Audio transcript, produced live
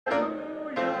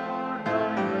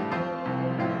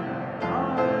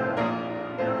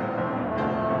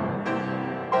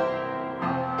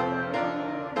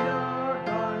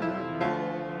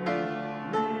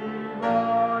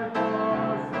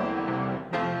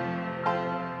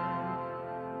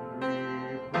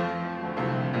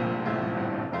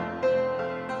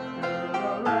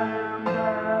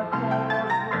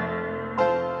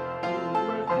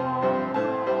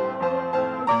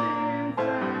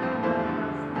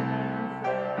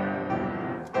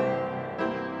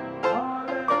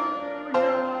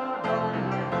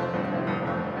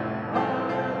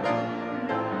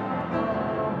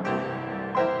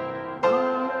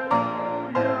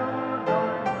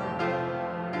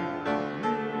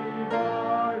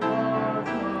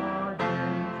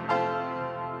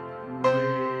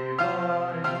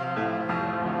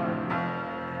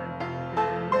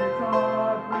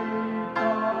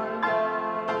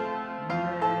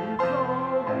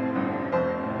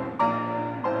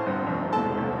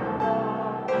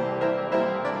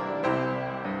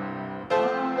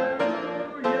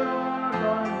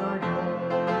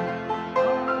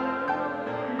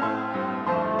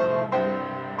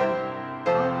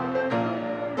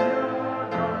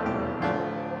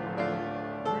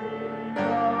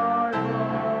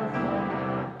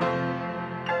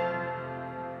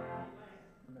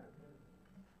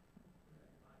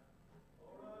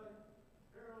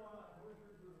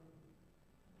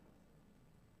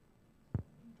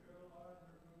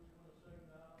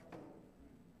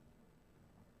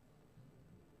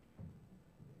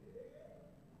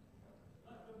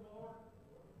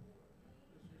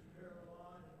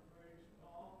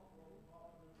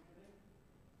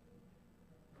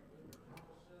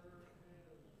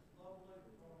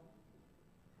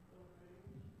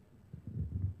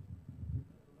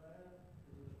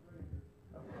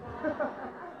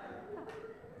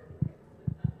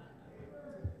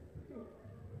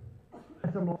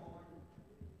some.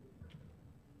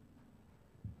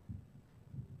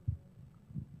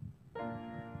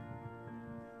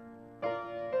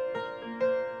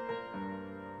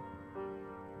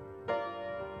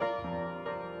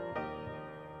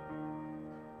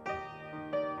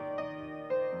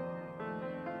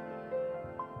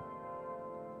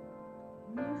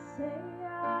 You say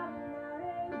I'm not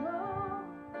able,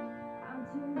 I'm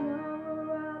too young or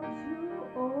I'm too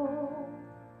old,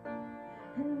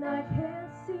 and I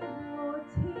can't sing or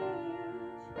teach.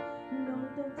 No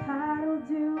title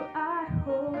do I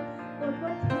hold. Lord,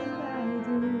 what can I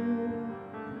do?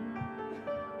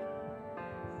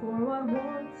 For I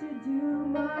want to do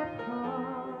my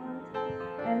part,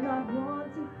 and I want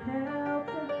to help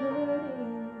the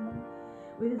hurting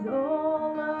with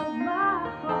all of my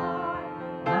heart.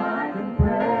 I can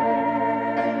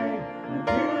pray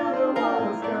until the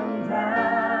walls come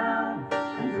down,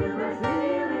 until there's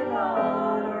healing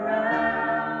all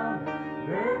around.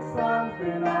 There's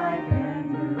something I can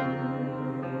do.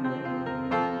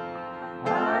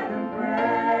 I can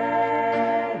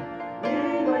pray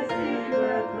in my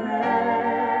secret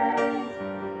place,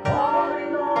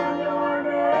 calling on your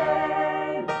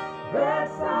name.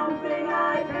 There's something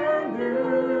I can do.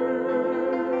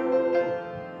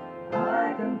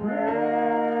 I can pray.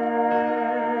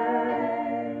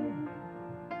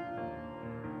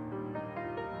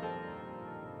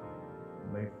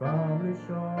 My family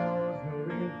shows no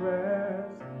interest.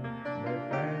 My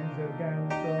friends have gone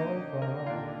so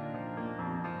far.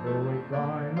 Though we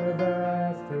try my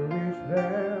best to reach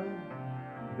them,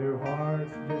 their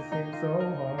hearts just seem so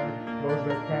hard. Lord,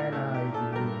 what can I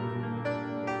do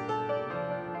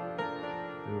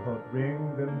to help bring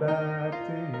them back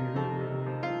to you?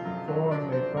 For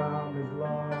my family's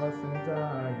lost and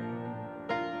dying,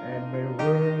 and my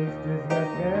words just not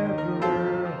get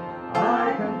through. I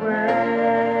can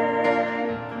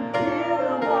pray until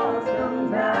the walls come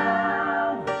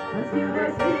down, until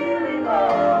there's healing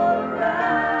all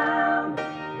around.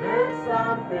 There's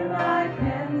something I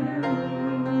can do.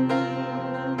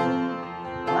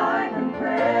 I can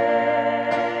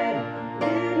pray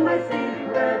in my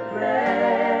secret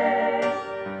place,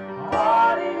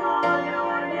 calling on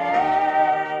your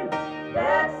name.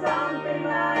 There's something I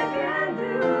can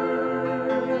do.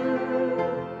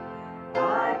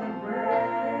 I can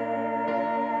pray.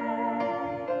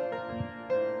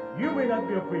 You may not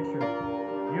be a preacher.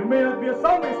 You may not be a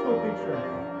Sunday school teacher.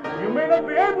 You may not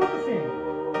be able to sing.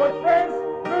 But friends,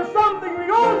 there's something we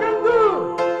all can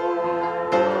do.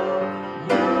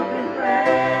 You can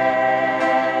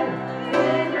pray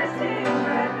in your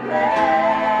secret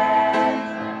place,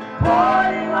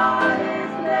 calling on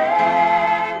his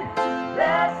name.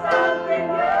 There's something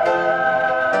you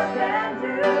can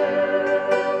do.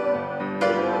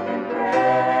 You can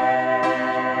pray.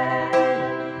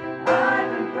 I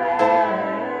can pray.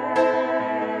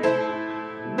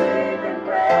 We can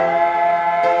pray.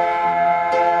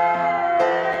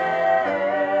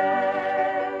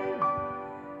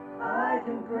 I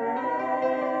can pray.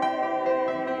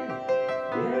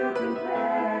 You can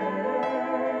pray.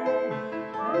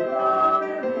 And Lord,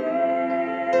 you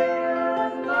hear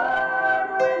us, Lord,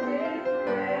 when we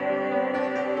pray.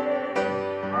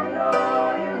 I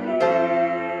know you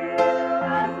hear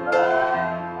us, Lord,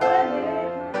 when we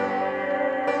pray.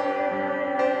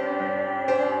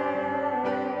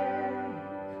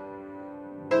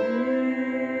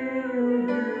 Will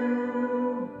you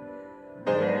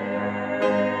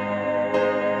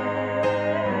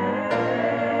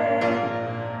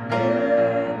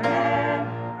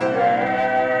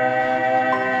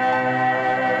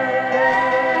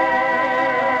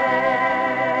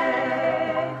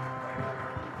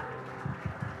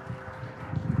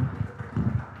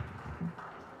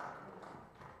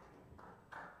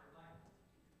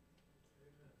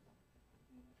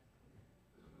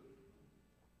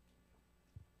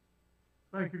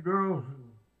Thank you, girls.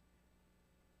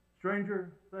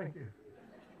 Stranger, thank you.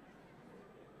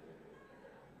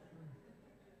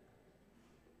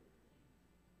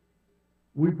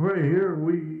 We pray here.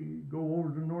 We go over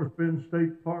to North Bend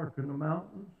State Park in the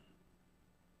mountains,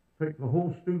 take the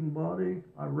whole student body.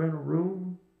 I rent a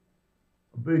room,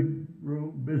 a big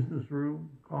room, business room,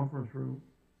 conference room.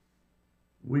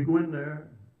 We go in there,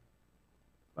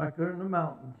 back there in the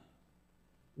mountains,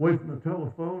 away from the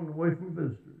telephone, away from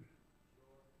visitors.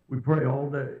 We pray all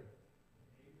day.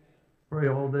 Pray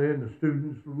all day, and the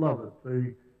students love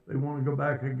it. They want to go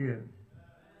back again.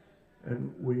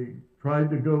 And we tried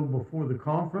to go before the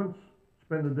conference,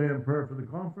 spend the day in prayer for the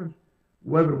conference.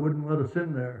 Weather wouldn't let us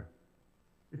in there.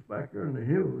 It's back there in the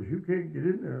hills. You can't get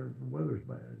in there if the weather's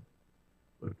bad.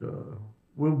 But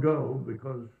we'll go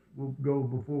because we'll go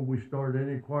before we start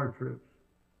any choir trips.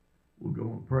 We'll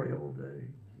go and pray all day.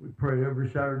 We pray every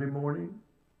Saturday morning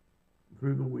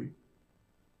through the week.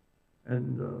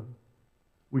 And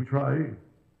we try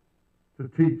to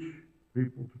teach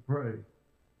people to pray.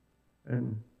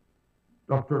 And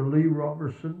Dr. Lee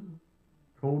Robertson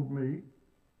told me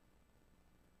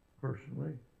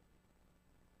personally,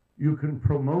 you can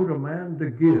promote a man to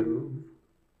give,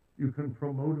 you can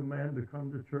promote a man to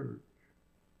come to church.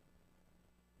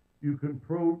 You can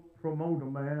promote a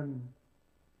man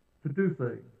to do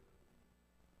things,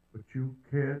 but you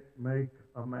can't make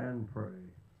a man pray.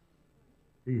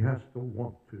 He has to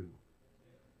want to.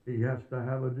 He has to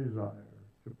have a desire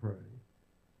to pray.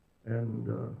 And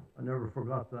I never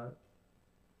forgot that.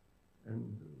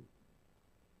 And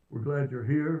we're glad you're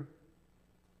here.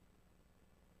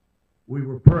 We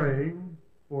were praying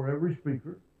for every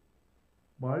speaker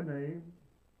by name.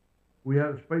 We had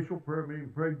a special prayer meeting,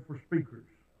 prayed for speakers,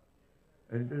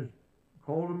 and just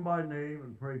called them by name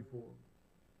and prayed for them.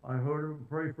 I heard them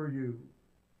pray for you,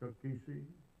 Chuck Kesey.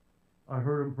 I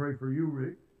heard them pray for you,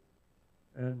 Rick,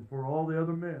 and for all the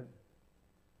other men.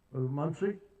 Brother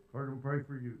Muncie, heard them pray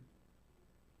for you.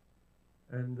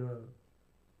 And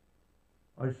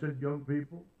I said, young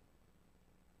people,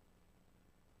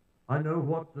 I know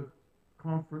what the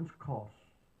conference costs,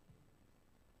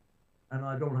 and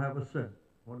I don't have a cent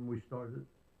when we started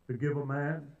to give a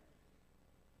man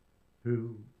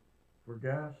for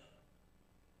gas.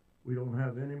 We don't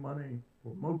have any money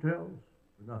for motels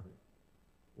or nothing.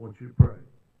 I want you to pray.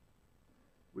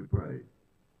 We prayed.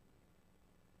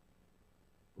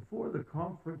 Before the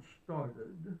conference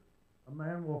started, a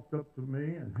man walked up to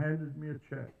me and handed me a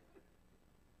check.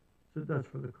 Said, that's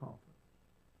for the conference.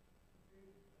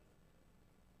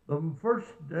 The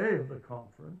first day of the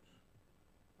conference,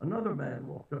 another man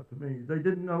walked up to me. They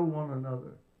didn't know one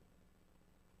another.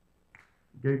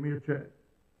 Gave me a check.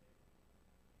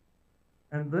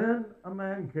 And then a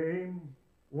man came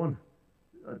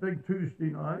I think Tuesday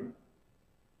night,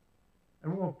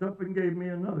 and walked up and gave me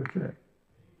another check.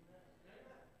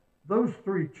 Those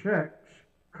 3 checks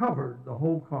covered the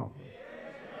whole conference.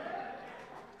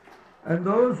 And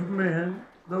those men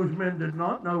did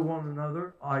not know one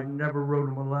another. I never wrote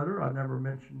them a letter. I never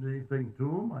mentioned anything to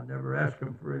them. I never asked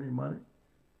them for any money.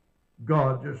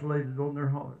 God just laid it on their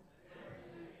heart.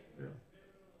 Yeah.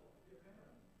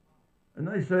 And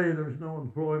they say there's no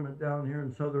employment down here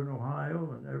in southern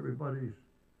Ohio and everybody's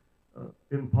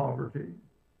in poverty.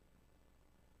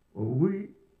 Well,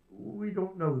 we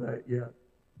don't know that yet.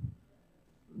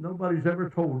 Nobody's ever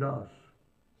told us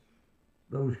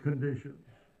those conditions.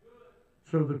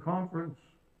 So the conference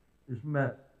is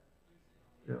met.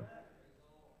 Yeah.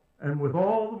 And with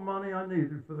all the money I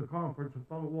needed for the conference, a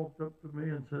fellow walked up to me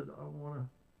and said, I want to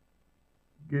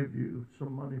give you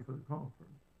some money for the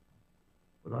conference.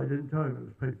 But I didn't tell him it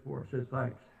was paid for. I said,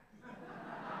 thanks.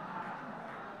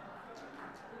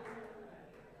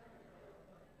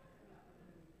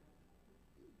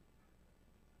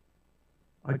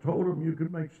 I told him you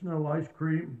could make snow ice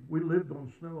cream. We lived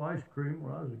on snow ice cream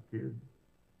when I was a kid.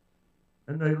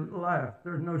 And they laughed.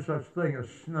 There's no such thing as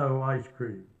snow ice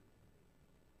cream.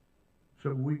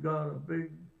 So we got a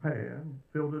big pan,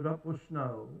 filled it up with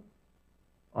snow.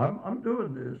 I'm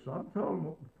doing this. I'm telling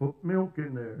them, put milk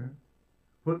in there,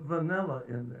 put vanilla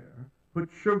in there, put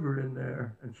sugar in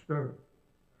there, and stir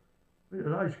it. It's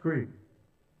ice cream.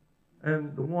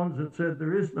 And the ones that said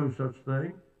there is no such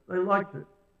thing, they liked it.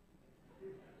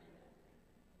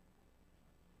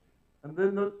 And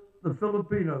then the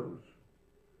Filipinos,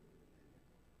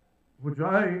 which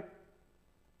I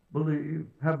believe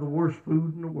have the worst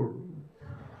food in the world.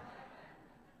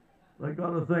 They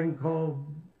got a thing called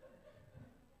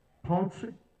Ponce.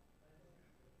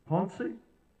 Ponce?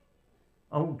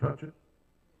 I won't touch it.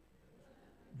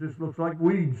 It just looks like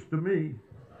weeds to me.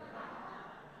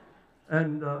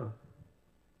 And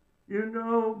you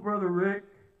know, Brother Rick,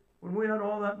 when we had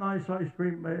all that nice ice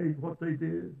cream made, what they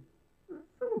did, the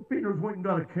Filipinos went and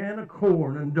got a can of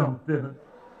corn and dumped in it.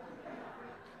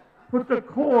 Put the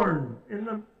corn in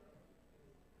the...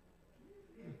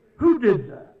 Who did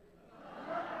that?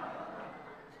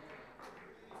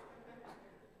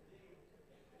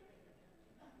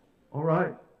 All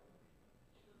right.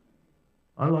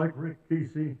 I like Rick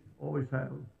Kesey, always have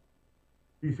him.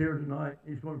 He's here tonight.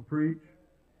 He's going to preach.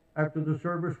 After the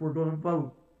service, we're going to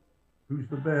vote. Who's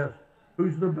the best?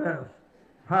 Who's the best?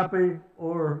 Happy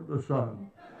or the Son?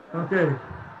 Okay.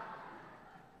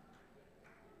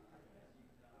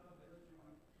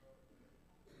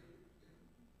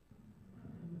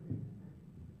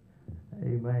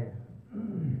 Amen.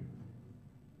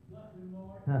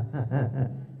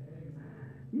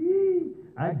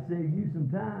 I can save you some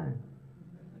time.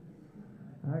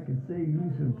 I can save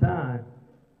you some time.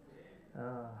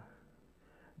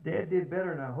 Dad did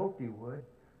better than I hoped he would.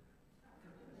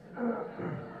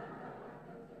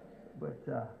 But,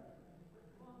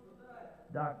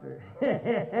 Doctor,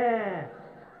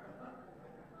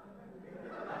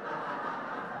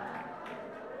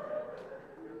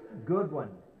 good one.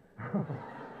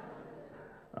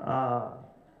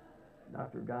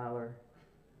 Dr. Geiler,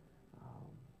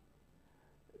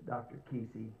 Dr.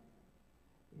 Kesey,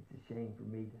 it's a shame for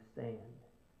me to stand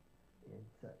in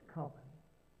such company.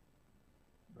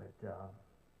 But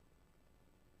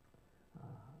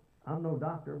I'm no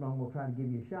doctor, but I'm going to try to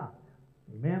give you a shot.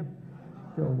 Amen?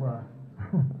 So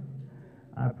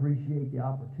I appreciate the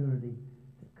opportunity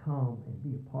to come and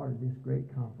be a part of this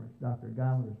great conference. Dr.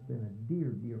 Geiler has been a dear,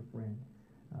 dear friend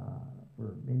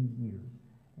for many years.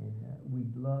 And we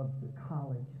love the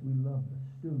college. We love the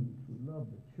students. We love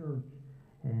the church.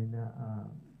 And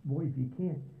boy, if you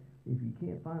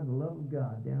can't find the love of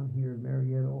God down here in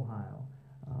Marietta, Ohio,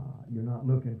 you're not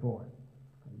looking for it.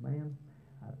 Amen.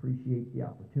 I appreciate the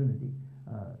opportunity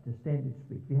to stand and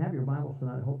speak. If you have your Bibles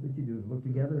tonight, I hope that you do. Look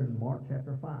together in Mark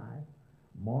chapter 5.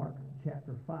 Mark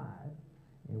chapter 5.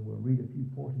 And we'll read a few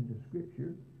portions of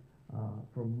Scripture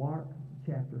from Mark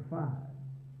chapter 5.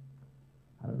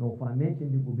 I don't know if I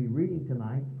mentioned it, we'll be reading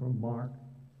tonight from Mark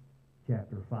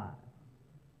chapter 5.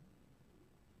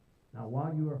 Now,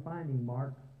 while you are finding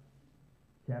Mark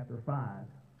chapter 5,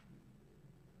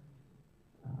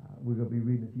 we're going to be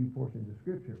reading a few portions of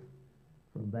Scripture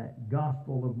from that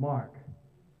Gospel of Mark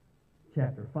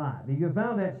chapter 5. If you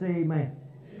found that, say amen.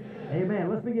 Amen. Amen.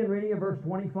 Let's begin reading at verse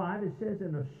 25. It says,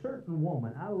 "And a certain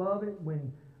woman," I love it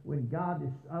when God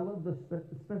is, I love the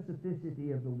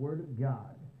specificity of the Word of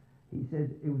God. He says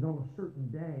it was on a certain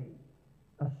day,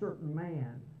 a certain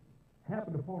man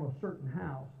happened upon a certain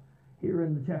house. Here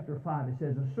in the chapter 5, it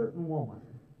says, "A certain woman,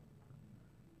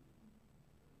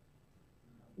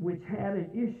 which had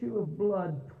an issue of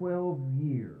blood 12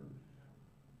 years,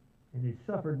 and had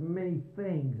suffered many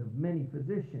things of many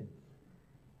physicians,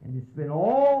 and had spent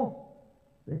all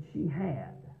that she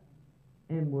had,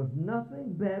 and was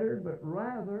nothing better, but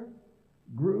rather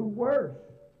grew worse.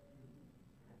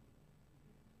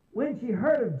 When she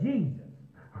heard of Jesus,"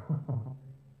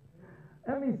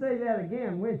 let me say that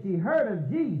again. When she heard of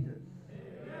Jesus.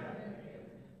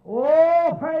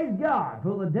 Oh, praise God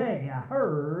for the day I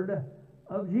heard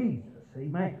of Jesus.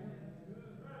 Amen.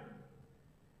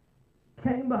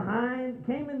 Came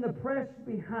in the press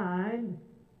behind,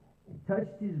 and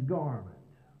touched his garment.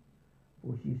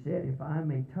 For she said, "If I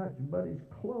may touch but his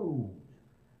clothes,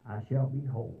 I shall be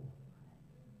whole."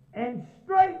 And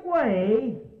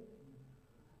straightway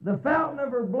the fountain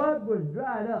of her blood was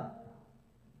dried up.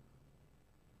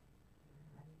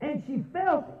 And she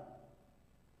felt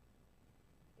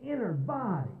in her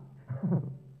body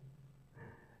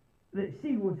that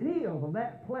she was healed of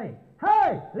that plague.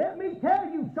 Hey, let me tell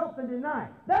you something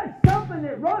tonight. That's something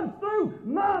that runs through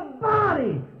my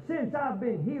body since I've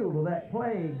been healed of that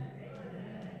plague.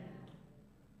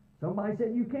 Somebody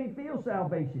said you can't feel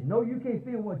salvation. No, you can't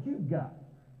feel what you've got.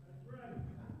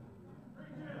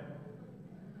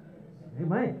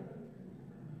 Amen.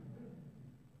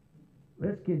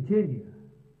 Let's continue.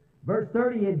 Verse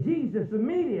 30, "And Jesus,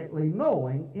 immediately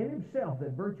knowing in himself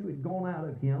that virtue had gone out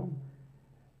of him,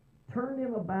 turned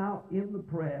him about in the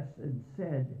press and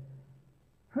said,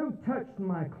 Who touched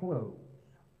my clothes?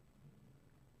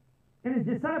 And his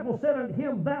disciples said unto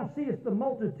him, Thou seest the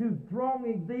multitude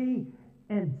thronging thee,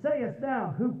 and sayest thou,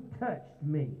 Who touched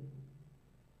me?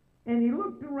 And he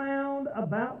looked around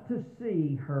about to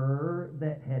see her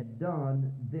that had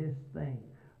done this thing.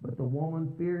 But the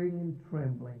woman, fearing and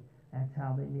trembling," that's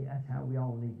how we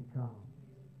all need to come.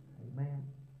 Amen.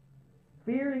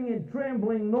 "Fearing and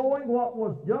trembling, knowing what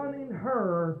was done in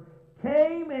her,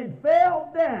 came and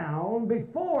fell down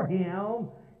before him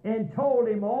and told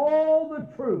him all the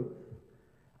truth."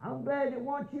 I'm glad that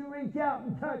once you reach out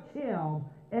and touch him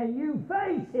and you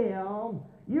face him,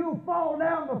 you fall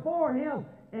down before him,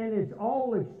 and it's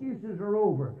all excuses are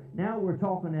over. Now we're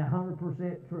talking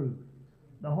 100% truth.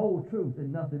 The whole truth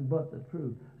and nothing but the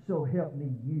truth. So help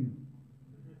me you.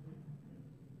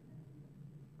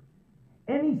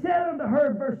 "And he said unto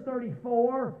her," verse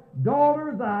 34,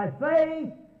 "Daughter, thy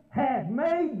faith hath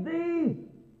made thee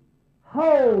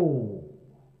whole.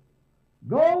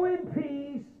 Go in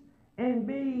peace and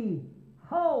be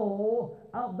whole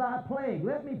of thy plague."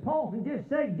 Let me pause and just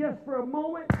say just for a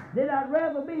moment that I'd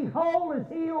rather be whole as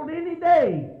healed any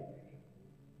day.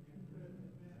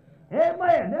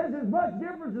 Amen. There's as much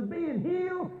difference as being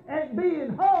healed and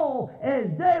being whole as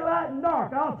daylight and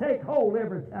dark. I'll take whole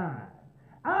every time.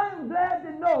 I'm glad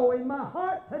to know in my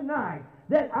heart tonight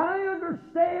that I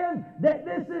understand that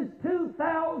this is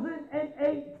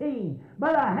 2018.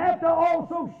 But I have to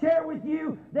also share with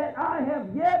you that I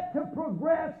have yet to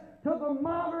progress to the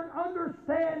modern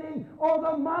understanding or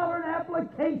the modern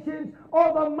applications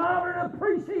or the modern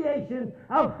appreciation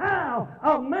of how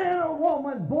a man or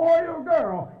woman, boy or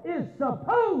girl, is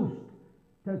supposed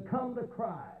to come to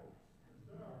Christ.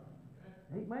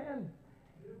 Amen.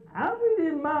 I read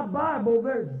in my Bible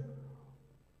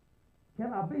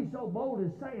can I be so bold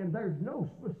as saying there's no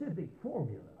specific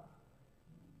formula?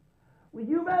 Well,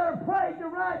 you better pray the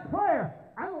right prayer.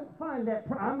 I don't find that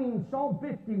Psalm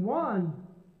 51.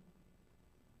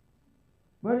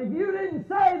 But if you didn't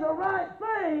say the right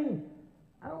thing,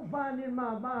 I don't find in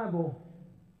my Bible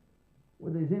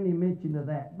where there's any mention of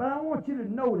that. But I want you to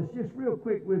notice just real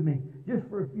quick with me, just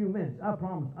for a few minutes. I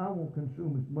promise I won't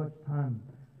consume as much time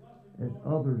as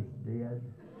others did.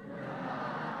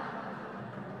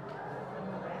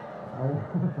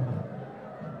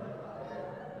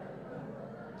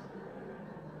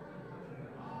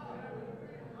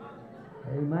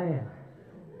 Amen.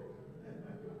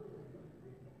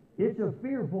 It's a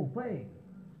fearful thing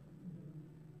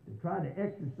to try to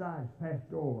exercise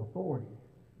pastoral authority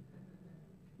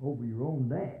over your own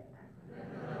dad.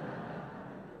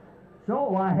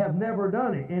 So I have never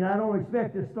done it, and I don't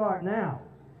expect to start now.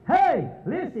 Hey,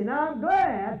 listen, I'm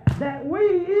glad that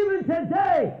we, even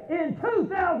today, in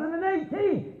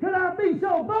 2018, could I be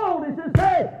so bold as to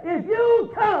say, if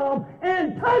you come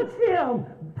and touch him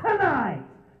tonight,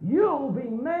 you'll be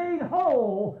made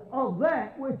whole of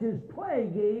that which is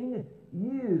plaguing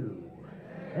you.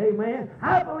 Amen.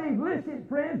 I believe, listen,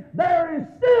 friends, there is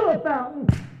still a fountain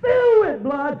filled with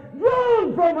blood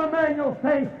drawn from Emmanuel's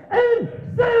face and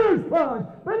sinners plunged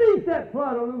beneath that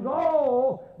flood will lose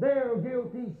all their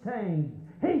guilty stains.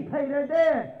 He paid a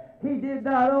debt he did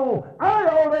not owe. I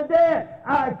owed a debt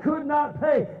I could not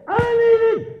pay.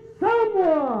 I needed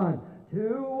someone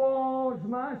to wash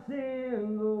my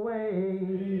sins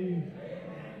away.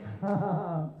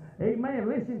 Amen.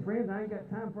 Listen, friends, I ain't got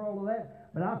time for all of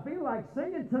that, but I feel like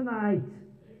singing tonight.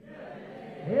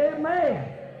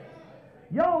 Amen.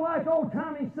 Y'all like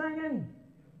old-timey singing?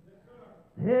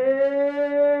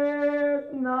 There's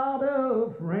not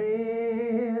a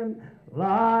friend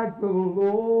like the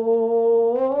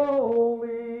lowly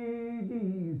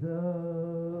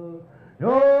Jesus.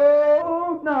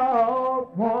 No,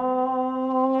 not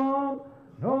one.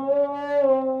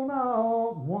 No,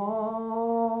 not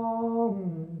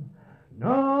one.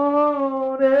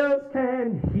 None else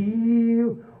can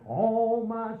heal all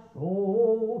my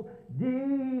soul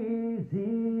diseases.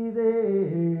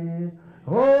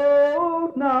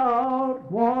 Oh,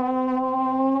 not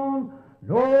one.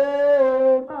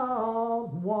 No,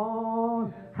 not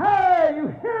one. Hey, you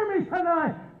hear me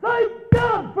tonight? Thank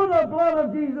God for the blood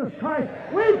of Jesus Christ,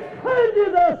 which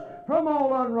cleanses us from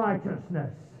all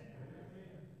unrighteousness.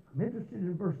 I'm interested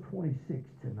in verse 26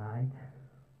 tonight.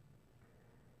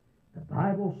 The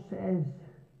Bible says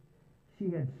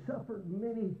she had suffered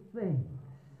many things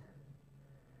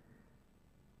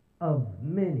of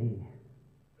many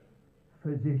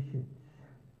physicians.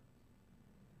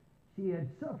 She had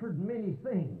suffered many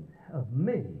things of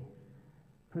many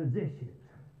physicians.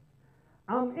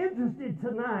 I'm interested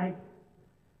tonight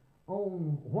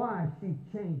on why she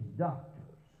changed doctors.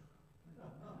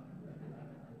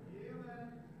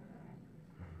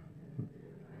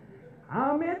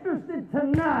 I'm interested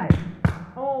tonight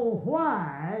on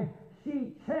why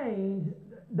she changed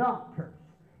doctors.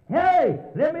 Hey,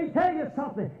 let me tell you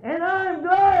something. And I'm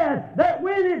glad that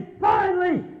when it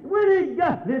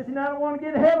got, listen, I don't want to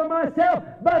get ahead of myself,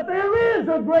 but there is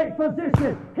a great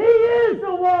physician. He is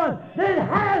the one that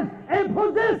has and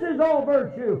possesses all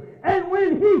virtue. And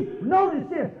when he, notice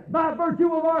this, by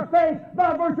virtue of our faith,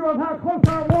 by virtue of how close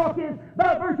our walk is,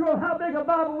 by virtue of how big a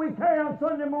Bible we carry on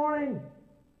Sunday morning,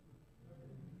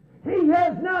 he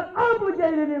has not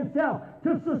obligated himself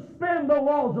to suspend the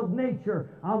laws of nature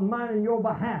on mine and your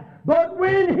behalf. But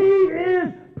when he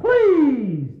is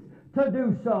pleased to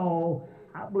do so,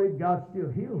 I believe God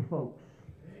still heals folks.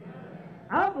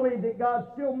 I believe that God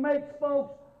still makes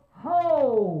folks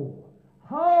whole.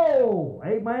 Whole.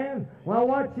 Amen? Well,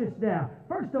 watch this now.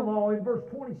 First of all, in verse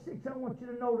 26, I want you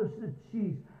to notice that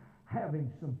she's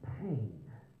having some pain.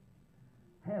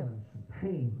 Having some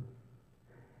pain.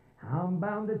 I'm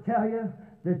bound to tell you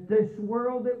that this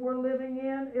world that we're living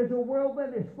in is a world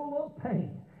that is full of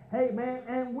pain. Amen.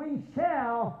 And we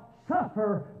shall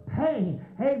suffer pain.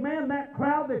 Amen. That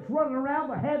crowd that's running around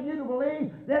will have you to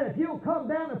believe that if you'll come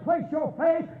down and place your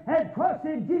faith and trust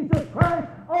in Jesus Christ,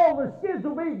 all the skids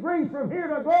will be greased from here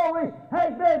to glory.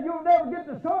 Amen. You'll never get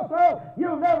the sore throat.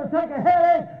 You'll never take a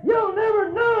headache. You'll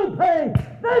never know pain.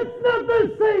 That's not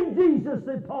the same Jesus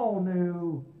that Paul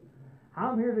knew.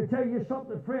 I'm here to tell you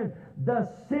something, friend. The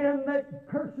sin that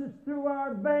curses through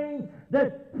our veins,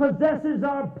 that possesses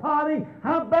our body,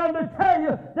 I'm bound to tell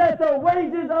you that the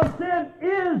wages of sin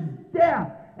is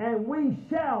death, and we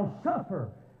shall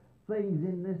suffer things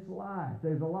in this life.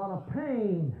 There's a lot of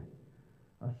pain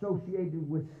associated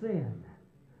with sin.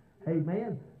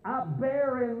 Amen. I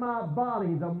bear in my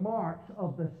body the marks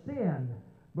of the sin,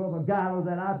 Brother Gallo,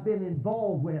 that I've been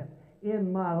involved with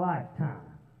in my lifetime.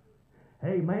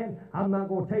 Amen. I'm not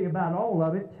going to tell you about all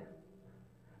of it,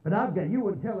 but you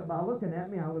wouldn't tell it by looking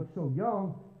at me. I look so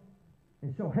young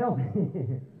and so healthy.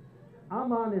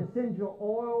 I'm on essential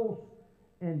oils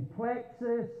and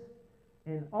Plexus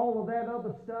and all of that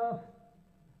other stuff,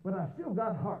 but I still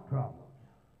got heart problems.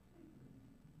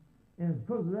 And it's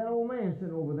because of that old man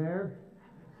sitting over there.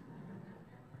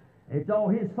 It's all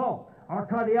his fault. Our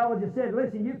cardiologist said,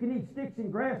 listen, you can eat sticks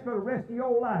and grass for the rest of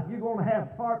your life. You're going to have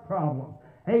heart problems.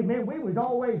 Amen. We was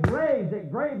always raised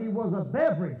that gravy was a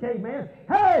beverage. Amen.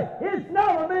 Hey, it's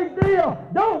not a big deal.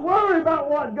 Don't worry about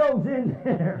what goes in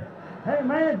there.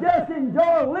 Amen. Just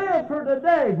enjoy, live for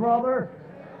today, brother.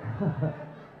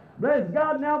 Bless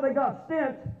God, now they got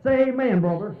stents. Say amen,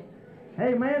 brother.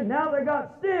 Amen. Now they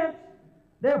got stents.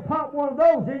 They'll pop one of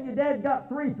those in. Your dad got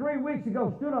three weeks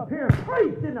ago, stood up here and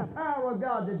preached in the power of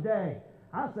God today.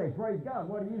 I say, praise God.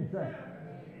 What do you say?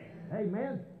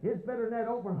 Amen. It's better than that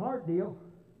open heart deal.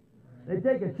 They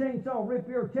take a chainsaw, rip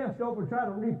your chest open, try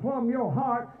to replumb your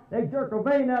heart. They jerk a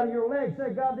vein out of your leg,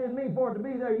 say God didn't mean for it to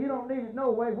be there. You don't need it no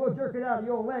way. We'll jerk it out of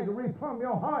your leg and replumb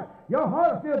your heart. Your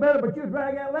heart will feel better, but you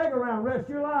drag that leg around the rest of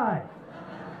your life.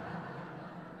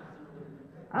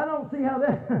 I don't see how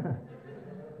that...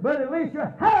 But at least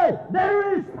hey,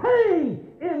 there is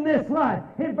pain in this life.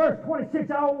 In verse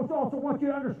 26, I also want you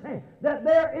to understand that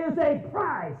there is a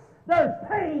price. There's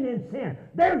pain in sin.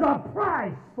 There's a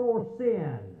price for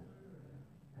sin.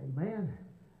 Amen.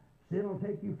 Sin will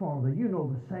take you farther. You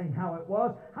know the saying, how it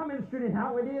was. I'm interested in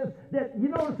how it is that you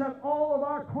notice on all of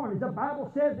our coins, the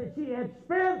Bible says that she had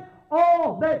spent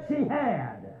all that she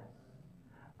had.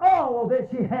 All that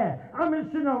she had. I'm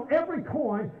interested on every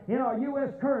coin in our U.S.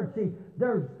 currency.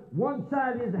 There's one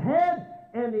side is a head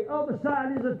and the other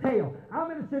side is a tail.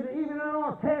 I'm interested in, even in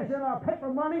our cash and our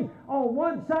paper money, on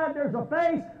one side there's a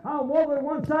face, on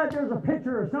one side there's a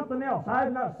picture or something else. I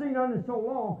have not seen on it so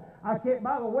long. I can't.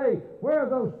 By the way, where are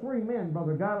those three men,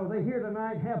 Brother God? Are they here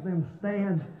tonight? Have them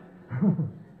stand.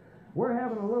 We're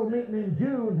having a little meeting in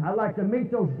June. I'd like to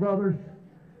meet those brothers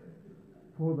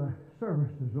before the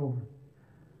service is over.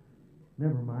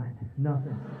 Never mind.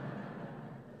 Nothing.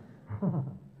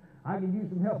 I can use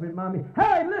some help in my me.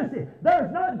 Hey, listen,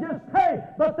 there's not just pay,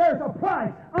 but there's a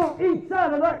price on each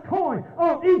side of that coin,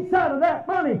 on each side of that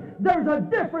money. There's a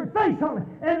different face on it.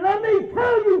 And let me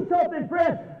tell you something,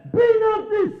 friend. Be not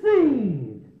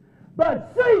deceived.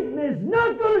 But Satan is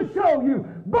not going to show you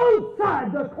both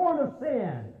sides of the coin of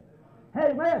sin.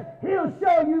 Amen. He'll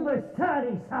show you the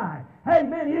shiny side.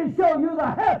 Amen. He'll show you the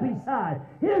happy side.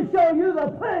 He'll show you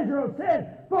the pleasure of sin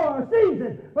for a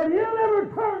season. But he'll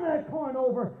never turn that coin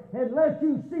over and let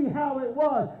you see how it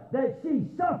was that she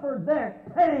suffered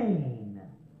that pain.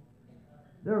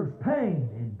 There's pain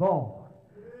involved.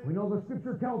 We know the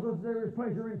Scripture tells us there is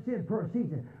pleasure in sin for a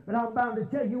season. But I'm bound to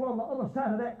tell you on the other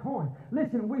side of that coin.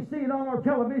 Listen, we see it on our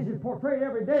television portrayed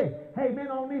every day. Hey, men,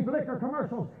 on these liquor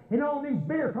commercials and on these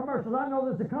beer commercials. I know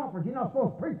this is a conference. You're not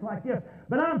supposed to preach like this.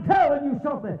 But I'm telling you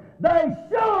something. They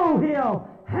show him,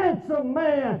 handsome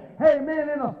man, hey, man,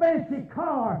 in a fancy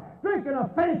car, drinking a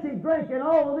fancy drink and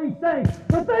all of these things.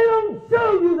 But they don't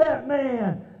show you that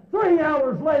man 3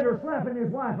 hours later slapping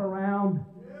his wife around.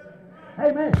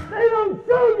 Amen. They don't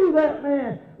show you that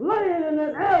man laying in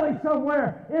an alley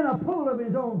somewhere in a pool of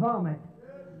his own vomit.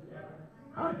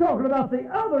 I'm talking about the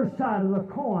other side of the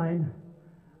coin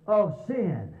of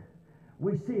sin.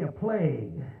 We see a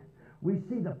plague. We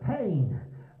see the pain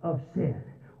of sin.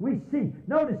 We see,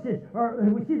 notice this,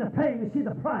 we see the pain, we see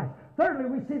the price. Thirdly,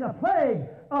 we see the plague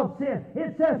of sin.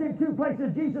 It says in two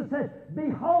places, Jesus says,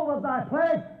 behold of thy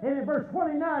plague. And in verse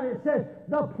 29, it says,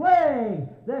 the plague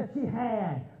that she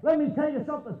had. Let me tell you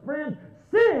something, friend.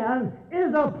 Sin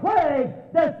is a plague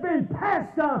that's been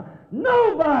passed on.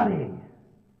 Nobody,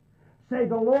 say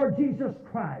the Lord Jesus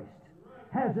Christ,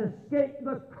 has escaped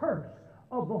the curse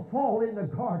of the fall in the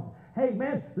garden.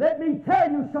 Amen. Let me tell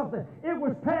you something. It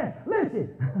was passed.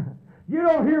 Listen. You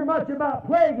don't hear much about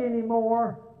plague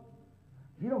anymore.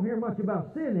 You don't hear much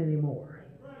about sin anymore.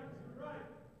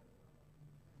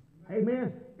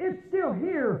 Amen. It's still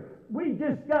here. We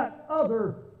just got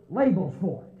other labels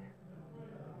for it.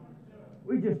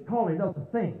 We just call it other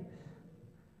things.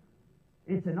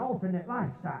 It's an alternate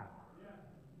lifestyle.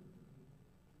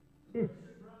 It's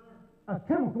a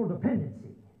chemical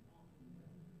dependency.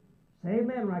 Say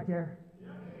amen right there.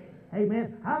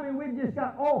 Amen. I mean, we've just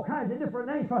got all kinds of different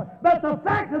names for it. But the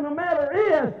fact of the matter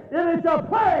is that it's a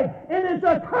plague and it's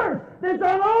a curse that's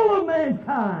on all of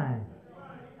mankind.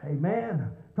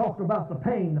 Amen. Talked about the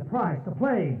pain, the price, the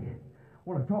plague. I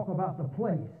want to talk about the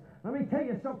place. Let me tell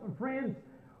you something, friends.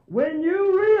 When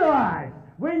you realize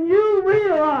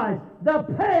the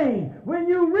pain, when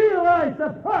you realize the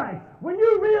price, when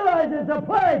you realize it's a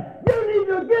plague, you need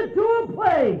to get to a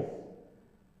place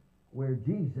where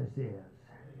Jesus is.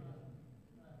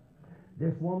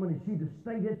 This woman, if she'd have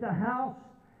stayed at the house,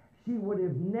 she would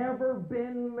have never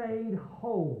been made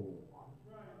whole.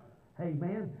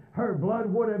 Amen. Her blood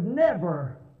would have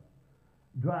never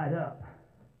dried up.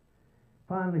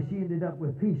 Finally, she ended up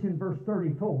with peace in verse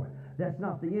 34. That's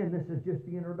not the end. This is just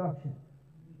the introduction.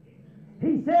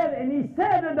 He said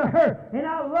unto her, and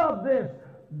I love this,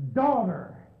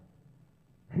 daughter.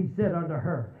 He said unto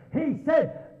her, he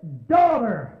said,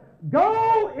 daughter,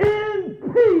 go in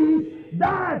peace,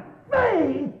 thy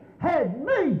faith had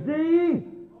made thee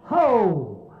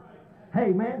whole.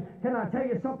 Amen. Can I tell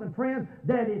you something, friend?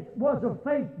 That it was a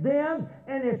faith then,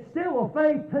 and it's still a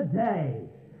faith today.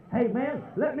 Amen.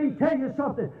 Let me tell you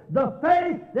something. The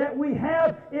faith that we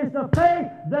have is the faith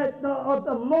that of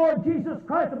the Lord Jesus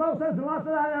Christ. The Bible says, "The life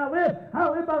that I now live, I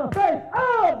live by the faith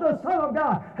of the Son of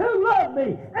God, who loved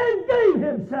me and gave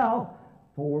himself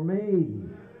for me."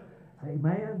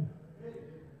 Amen.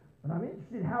 But I'm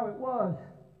interested how it was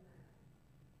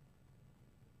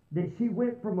that she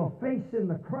went from a face in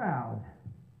the crowd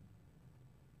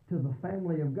to the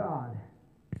family of God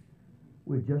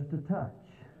with just a touch.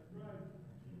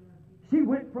 She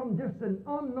went from just an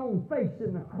unknown face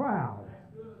in the crowd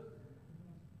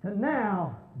to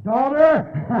now, daughter,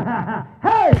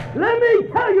 hey, let me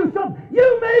tell you something.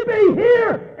 You may be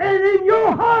here, and in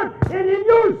your heart and in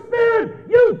your spirit,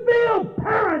 you feel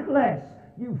parentless.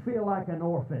 You feel like an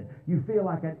orphan. You feel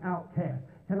like an outcast.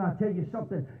 Can I tell you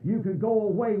something? You could go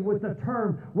away with the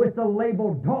term, with the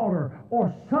label daughter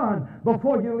or son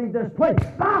before you leave this place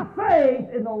by faith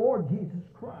in the Lord Jesus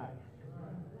Christ.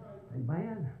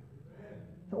 Amen.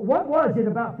 So what was it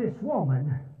about this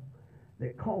woman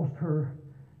that caused her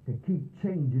to keep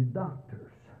changing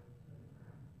doctors?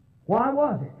 Why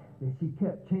was it that she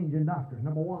kept changing doctors?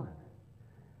 Number one,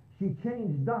 she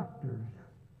changed doctors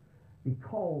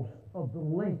because of the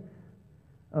length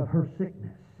of her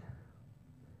sickness.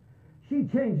 She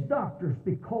changed doctors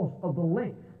because of the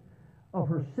length of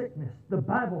her sickness. The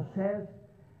Bible says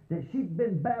that she'd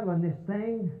been battling this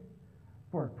thing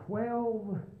for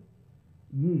 12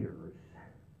 years.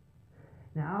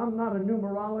 Now, I'm not a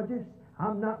numerologist.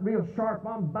 I'm not real sharp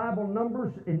on Bible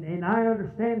numbers, and I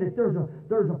understand that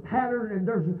there's a pattern and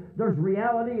there's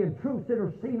reality and truths that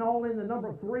are seen all in the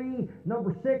number 3,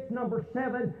 number 6, number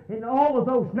 7, and all of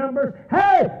those numbers.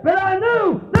 Hey, but I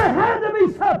knew there had to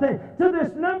be something to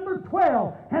this number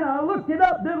 12, and I looked it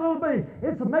up, did a little bit.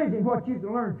 It's amazing what you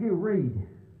can learn if you read.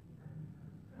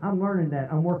 I'm learning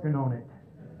that. I'm working on it.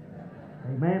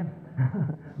 Amen.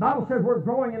 Bible says we're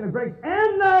growing in the grace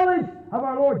and knowledge of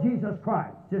our Lord Jesus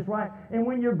Christ. Just right. And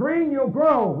when you're green, you'll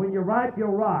grow. When you're ripe,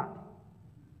 you'll rot.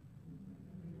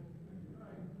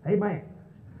 Amen.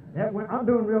 I'm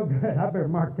doing real good. I better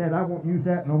mark that. I won't use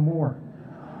that no more.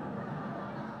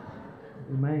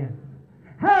 Amen.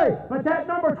 Hey, but that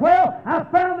number 12, I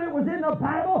found it was in the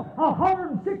Bible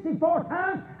 164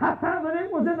 times. I found that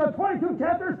it was in the 22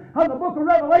 chapters of the book of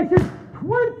Revelation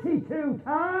 22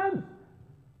 times.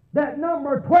 That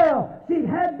number 12, she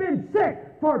had been sick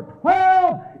for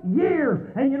 12 years.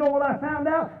 And you know what I found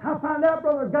out? I found out,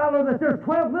 Brother Gallo, that there's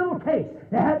 12 little cakes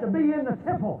that had to be in the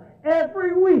temple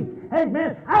every week.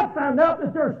 Amen. I found out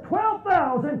that there's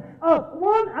 12,000 of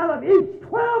one out of each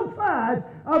 12 tribes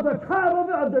of the tribe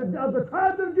of the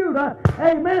tribes of Judah.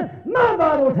 Amen. My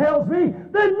Bible tells me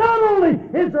that not only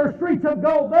is there streets of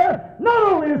gold there,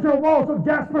 not only is there walls of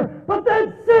jasper, but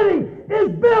that city is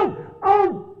built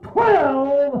on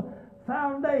 12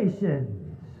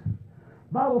 foundations.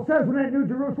 The Bible says when that New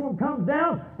Jerusalem comes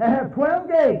down, they have 12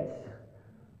 gates.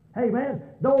 Amen.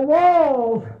 The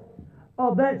walls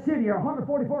of that city are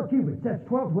 144 cubits. That's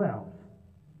 12 wells.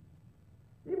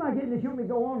 You might get this, you want me to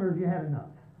go on, or have you had enough?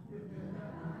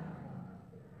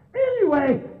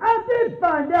 Anyway, I did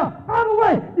find out. By the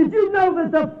way, did you know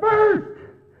that the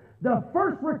The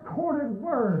first recorded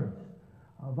words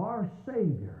of our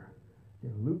Savior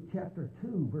in Luke chapter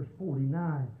 2, verse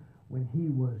 49, when he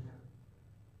was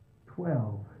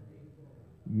 12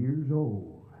 years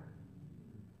old.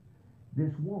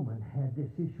 This woman had this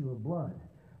issue of blood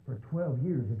for 12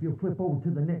 years. If you'll flip over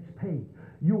to the next page,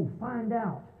 you'll find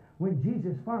out when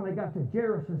Jesus finally got to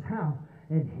Jairus' house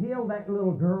and healed that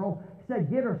little girl, he said,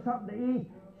 get her something to eat.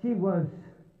 She was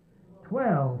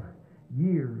 12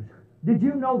 years. Did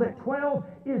you know that 12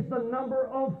 is the number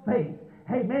of faith?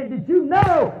 Hey man, did you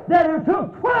know that it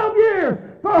took 12 years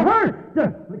for her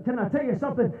to, can I tell you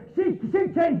something? She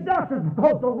changed doctors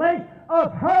because the length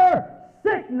of her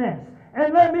sickness.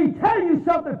 And let me tell you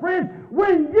something, friends,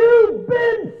 when you've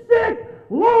been sick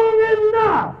long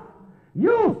enough,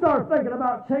 you'll start thinking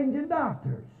about changing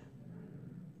doctors.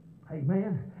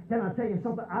 Amen. Can I tell you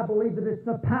something? I believe that it's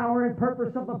the power and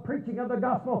purpose of the preaching of the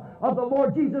gospel of the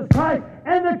Lord Jesus Christ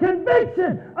and the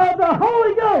conviction of the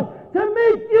Holy Ghost to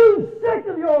make you sick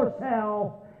of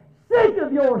yourself, sick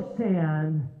of your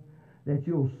sin, that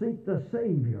you'll seek the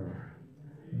Savior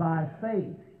by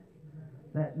faith.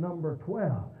 That number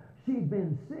 12. She's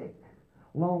been sick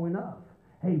long enough.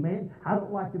 Hey man, I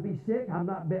don't like to be sick. I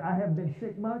haven't been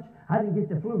sick much. I didn't get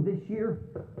the flu this year.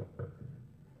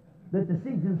 That the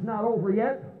season's not over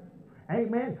yet.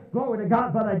 Amen. Glory to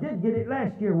God. But I did get it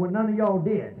last year when none of y'all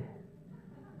did.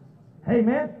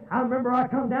 Amen. I remember I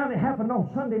come down. It happened on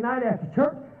Sunday night after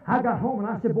church. I got home and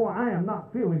I said, boy, I am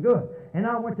not feeling good. And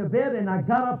I went to bed and I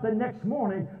got up the next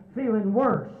morning feeling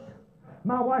worse.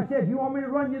 My wife said, you want me to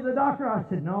run you to the doctor? I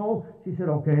said, no. She said,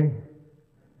 okay.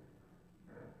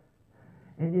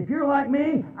 And if you're like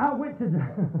me, I went to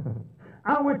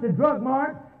Drug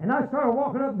Mart and I started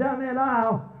walking up and down that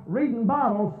aisle reading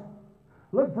bottles,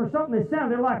 looking for something that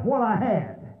sounded like what I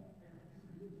had.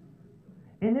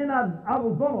 And then I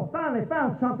was going to finally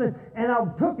found something, and I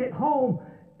took it home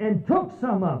and took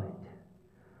some of it.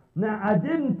 Now, I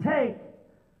didn't take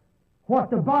what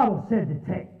the bottle said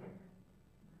to take.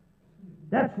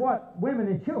 That's what women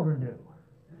and children do.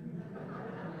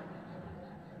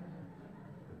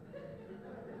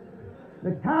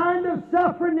 The kind of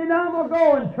suffering that I'm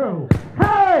going through.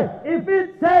 Hey, if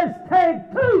it says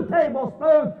take 2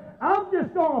 tablespoons, I'm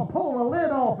just going to pull the lid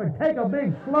off and take a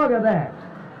big slug of that.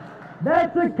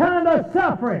 That's the kind of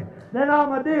suffering that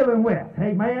I'm dealing with.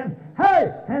 Amen.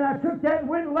 Hey, and I took that and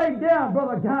went and laid down,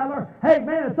 Brother Gyler. Hey,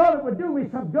 man, I thought it would do me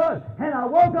some good. And I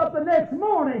woke up the next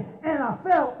morning and I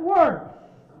felt worse.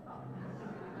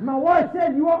 My wife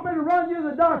said, you want me to run you to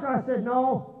the doctor? I said,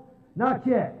 no, not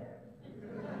yet.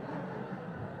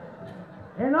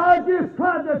 And I just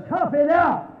tried to tough it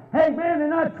out. Hey, man,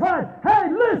 and I tried.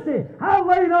 Hey, listen, I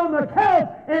laid on the couch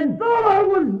and thought I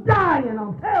was dying,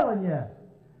 I'm telling you.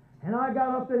 And I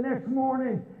got up the next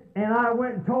morning and I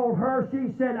went and told her.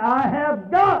 She said, I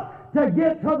have got to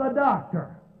get to the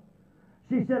doctor.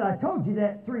 She said, I told you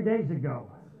that 3 days ago.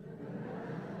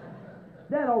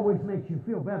 That always makes you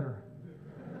feel better.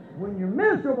 When you're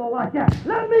miserable like that,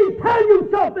 let me tell you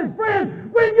something,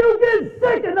 friend. When you get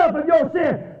sick enough of your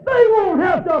sin, they won't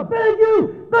have to beg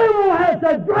you. They won't have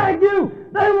to drag you.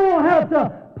 They won't have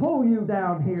to pull you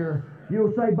down here.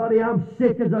 You'll say, buddy, I'm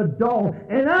sick as a dog,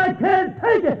 and I can't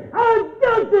take it. I've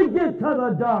got to get to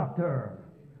the doctor.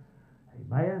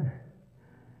 Amen.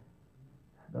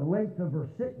 The length of her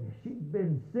sickness, she's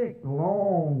been sick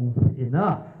long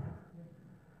enough.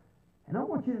 And I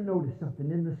want you to notice something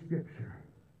in the Scripture.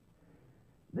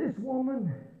 This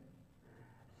woman,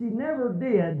 she never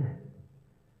did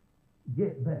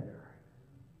get better.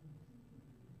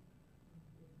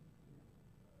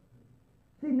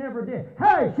 She never did.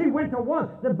 Hey, she went to one.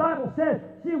 The Bible says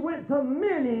she went to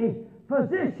many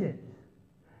physicians.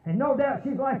 And no doubt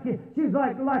she's like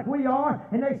we are.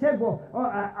 And they said, well,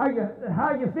 how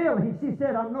are you feeling? She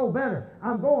said, I'm no better.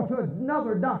 I'm going to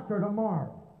another doctor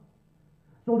tomorrow.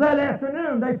 So that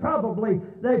afternoon, they probably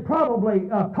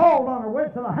called on her,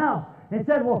 went to the house, and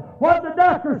said, well, what did the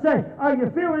doctor say? Are you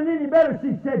feeling any better?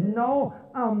 She said, no,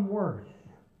 I'm worse.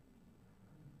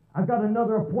 I've got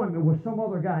another appointment with some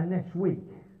other guy next week,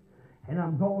 and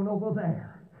I'm going over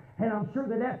there. And I'm sure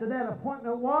that after that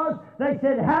appointment they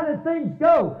said, how did things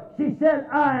go? She said,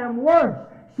 I am worse.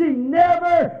 She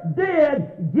never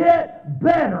did get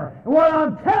better. And what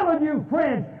I'm telling you,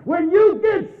 friends, when you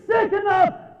get sick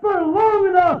enough for long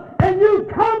enough and you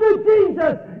come to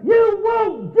Jesus, you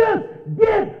won't just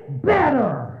get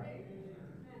better.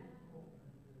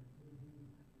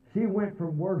 She went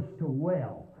from worse to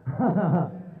well.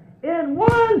 In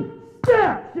one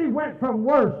step, she went from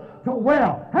worse to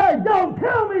well. Hey, don't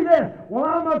tell me this. Well,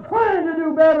 I'm trying to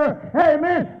do better. Hey,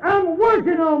 man, I'm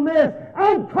working on this.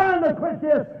 I'm trying to quit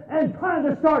this and trying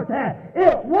to start that.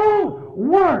 It won't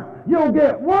work. You'll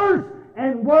get worse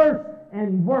and worse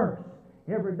and worse.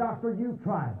 Every doctor you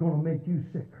try is going to make you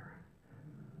sicker.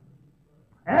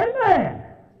 Amen.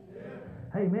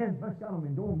 Hey, man, let's got them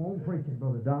in doing my own preaching,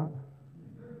 Brother Don.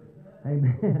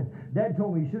 Amen. Dad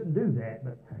told me you shouldn't do that,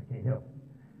 but I can't help it.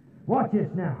 Watch this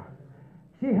now.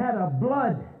 She had a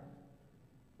blood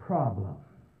problem.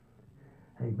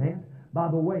 Amen. By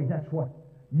the way, that's what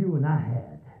you and I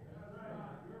had.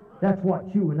 That's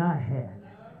what you and I had.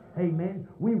 Amen.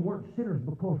 We weren't sinners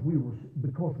because we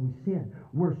sinned.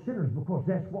 We're sinners because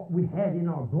that's what we had in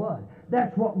our blood.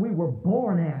 That's what we were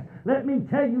born as. Let me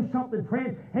tell you something,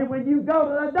 friend. And when you go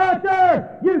to the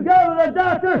doctor,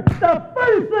 the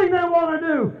first thing they want to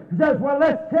do is say, well,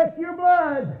 let's check your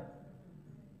blood.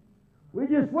 We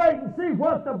just wait and see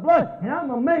what the blood, and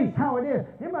I'm amazed how it is.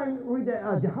 Anybody read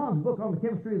that Jahan's book on the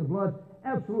chemistry of the blood?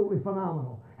 Absolutely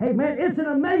phenomenal. Hey, man, it's an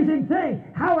amazing thing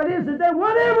how it is that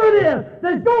whatever it is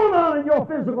that's going on in your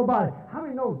physical body. How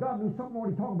many know God knew something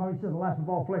already talking about? He said the life of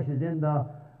all flesh is in the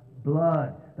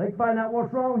blood. They can find out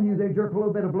what's wrong with you. They jerk a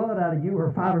little bit of blood out of you,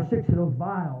 or 5 or 6 of those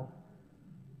vials.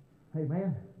 Hey,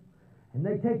 man. And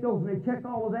they take those and they check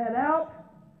all of that out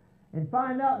and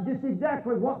find out just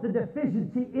exactly what the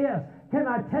deficiency is. Can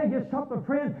I tell you something,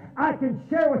 friend? I can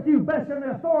share with you, based on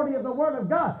the authority of the Word of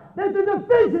God, that the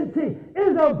deficiency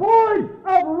is a void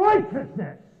of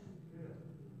righteousness.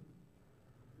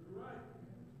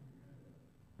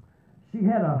 She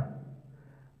had a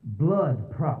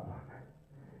blood problem.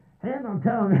 And I'm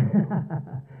telling you,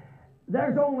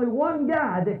 there's only one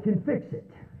guy that can fix it.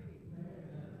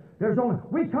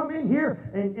 We come in here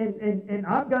and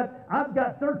I've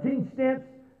got 13 stents,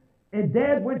 and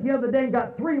Dad went the other day and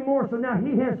got 3 more, so now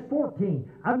he has 14.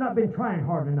 I've not been trying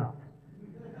hard enough.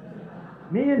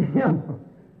 Me and him,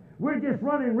 we're just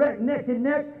running neck and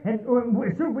neck, and as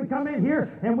soon as we come in here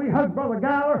and we hug Brother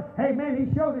Geiler, hey man,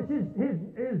 he showed us his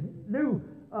new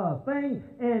thing,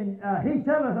 and he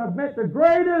told us I've met the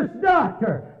greatest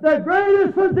doctor, the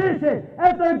greatest physician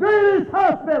at the greatest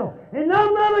hospital, and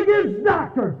I'm not against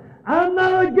doctors. I'm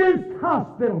not against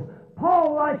hospitals.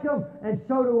 Paul liked them, and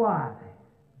so do I.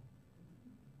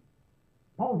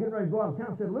 Paul getting ready to go out of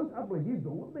town said, Luke, I believe you go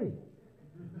with me.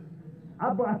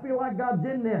 I feel like God's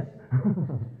in this.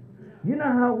 You know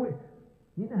how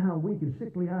weak and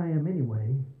sickly I am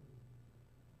anyway.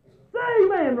 Say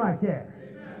amen right there.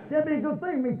 That'd be a good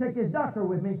thing for me to take this doctor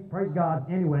with me. Praise God.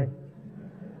 Anyway.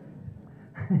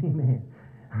 Amen.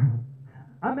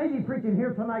 I may be preaching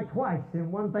here tonight twice in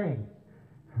one thing.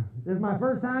 This is my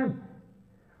first time.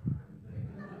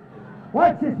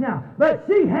 Watch this now. But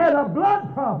she had a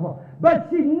blood problem. But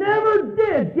she never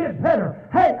did get better.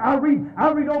 Hey, I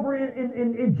read over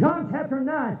in John chapter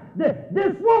 9.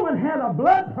 This woman had a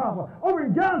blood problem. Over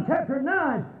in John chapter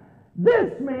 9,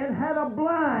 this man had a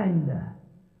blind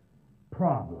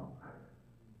problem.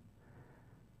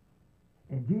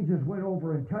 And Jesus went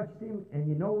over and touched him, and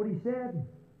you know what he said?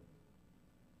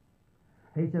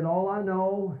 He said, all I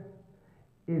know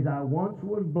is I once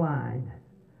was blind,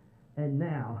 and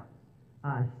now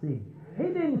I see. He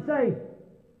didn't say,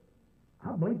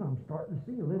 I believe I'm starting to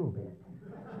see a little bit.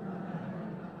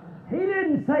 He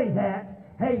didn't say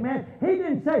that. Hey, man, he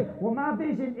didn't say, well, my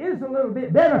vision is a little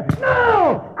bit better.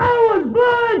 No! I was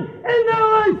blind, and now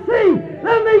I see.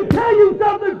 Let me tell you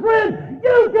something, friend.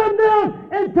 You come down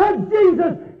and touch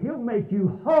Jesus. He'll make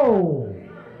you whole.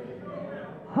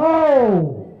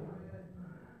 Whole.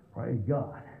 Praise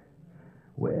God.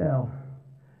 Well,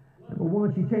 number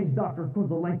 1, she changed doctors because of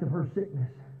the length of her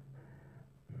sickness.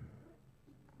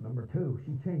 Number 2,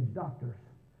 she changed doctors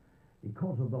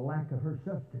because of the lack of her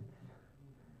substance.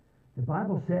 The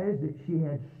Bible says that she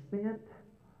had spent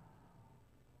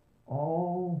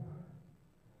all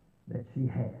that she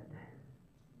had.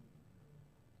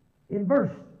 In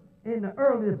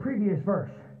the previous verse,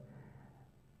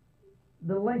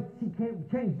 she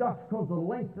changed doctors because of the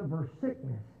length of her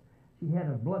sickness. She had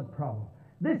a blood problem.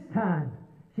 This time,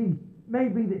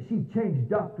 maybe that she changed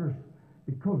doctors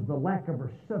because of the lack of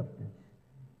her substance.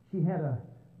 She had a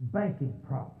banking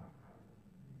problem.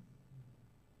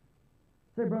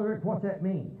 Say, Brother Rick, what's that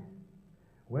mean?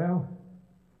 Well,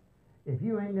 if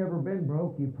you ain't never been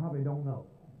broke, you probably don't know.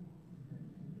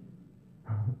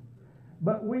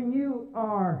 But when you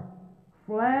are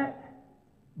flat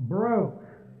broke,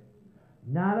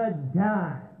 not a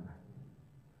dime,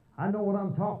 I know what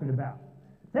I'm talking about.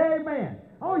 Say amen.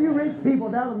 All you rich people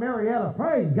down in Marietta,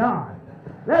 praise God.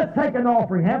 Let's take an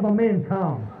offering. Have the men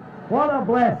come. What a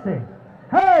blessing.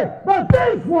 Hey, but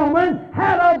this woman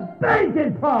had a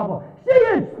banking problem. She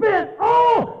had spent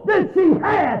all that she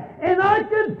had, and I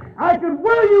could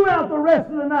wear you out the rest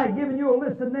of the night giving you a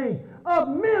list of names of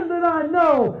men that I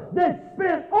know that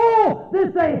spent all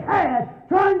that they had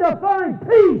trying to find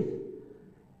peace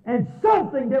and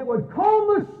something that would calm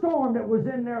the storm that was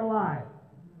in their life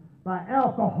by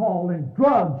alcohol and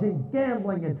drugs and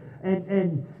gambling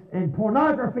and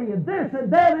pornography and this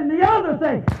and that and the other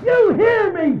thing. You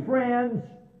hear me, friends?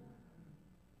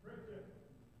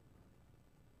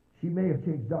 She may have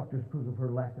changed doctors because of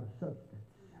her lack of substance.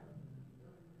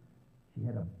 She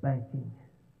had a banking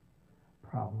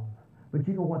problem. But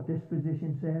you know what this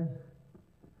physician says?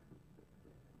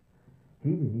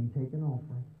 He didn't even take an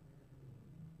offering.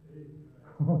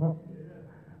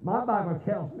 My Bible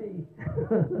tells me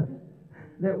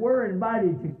that we're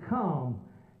invited to come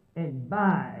and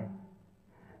buy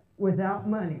without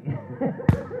money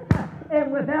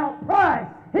and without price.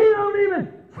 He don't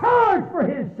even charge for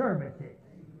his services.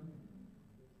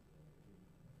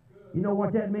 You know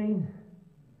what that means?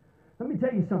 Let me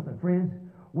tell you something, friends.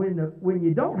 When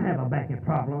you don't have a banking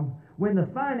problem, when the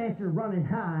finances are running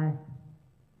high,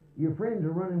 your friends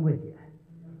are running with you.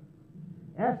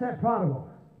 Ask that prodigal.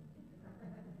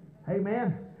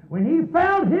 Amen. When he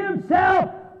found himself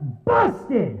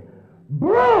busted,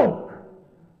 broke,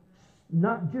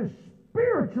 not just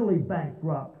spiritually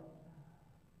bankrupt,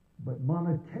 but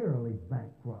monetarily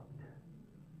bankrupt.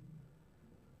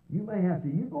 You may have to,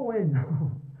 you go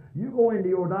into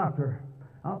your doctor.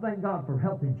 I'll thank God for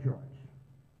health insurance.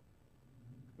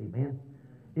 Amen.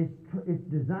 It's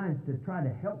designed to try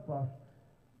to help us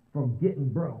from getting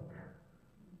broke.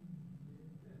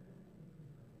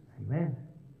 Amen.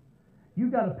 You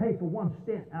got to pay for one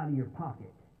cent out of your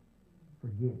pocket.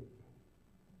 Forget it.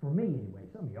 For me, anyway.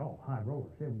 Some of y'all high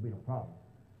rollers, there would be no problem.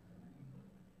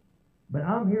 But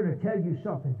I'm here to tell you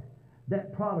something.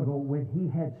 That prodigal, when he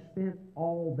had spent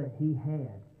all that he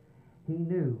had, he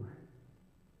knew.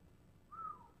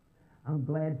 I'm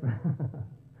glad that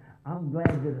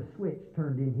a switch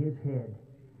turned in his head.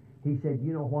 He said,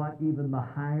 you know what? Even the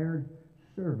hired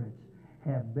servants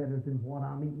have better than what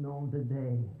I'm eating on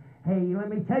today. Hey, let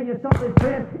me tell you something,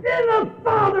 friend. In the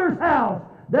Father's house,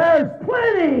 there's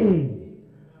plenty.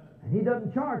 And he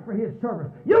doesn't charge for his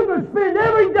service. You can spend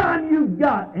every dime you've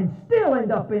got and still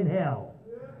end up in hell.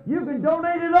 You can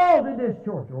donate it all to this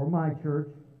church or my church.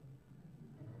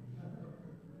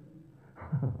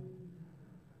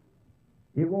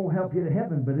 It won't help you to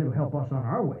heaven, but it'll help us on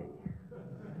our way.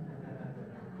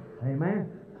 Amen.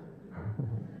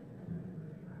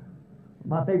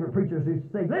 My favorite preachers used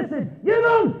to say, listen, you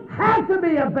don't have to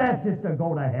be a Baptist to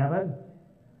go to heaven.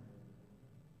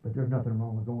 But there's nothing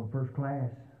wrong with going first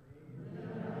class.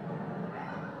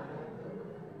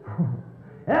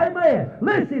 Amen.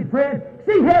 Listen, friend,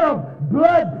 she had a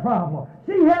blood problem.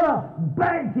 She had a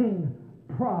banking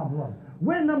problem.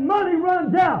 When the money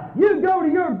runs out, you go to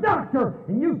your doctor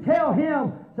and you tell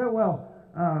him, say, well,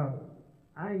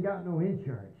 I ain't got no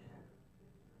insurance.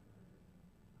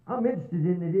 I'm interested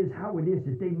in it is how it is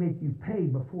that they make you pay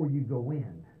before you go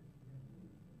in.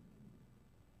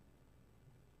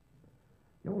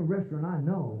 The only restaurant I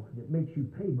know that makes you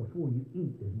pay before you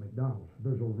eat is McDonald's.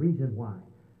 There's a reason why.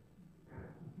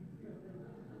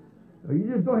 So you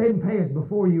just go ahead and pay us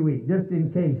before you eat, just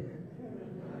in case.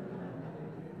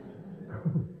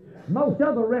 Most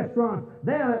other restaurants,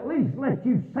 they'll at least let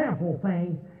you sample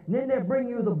things, and then they'll bring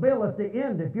you the bill at the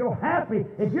end. If you're happy,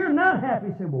 if you're not happy,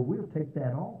 say, well, we'll take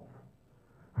that off.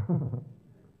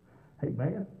 Hey,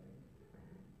 man.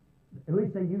 At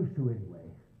least they used to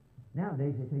anyway.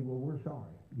 Nowadays, they say, well, we're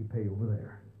sorry. You pay over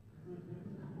there.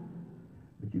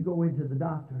 But you go into the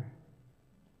doctor,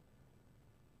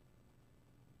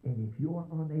 and if you're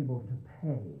unable to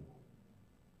pay,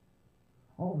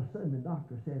 all of a sudden the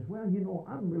doctor says, well, you know,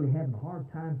 I'm really having a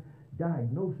hard time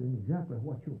diagnosing exactly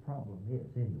what your problem is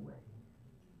anyway.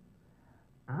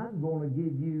 I'm going to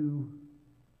give you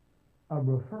a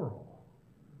referral.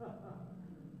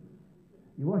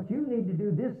 What you need to do,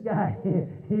 this guy,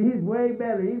 he's way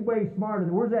better. He's way smarter.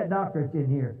 Where's that doctor that's in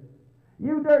here?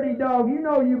 You dirty dog, you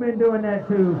know you've been doing that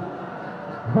too.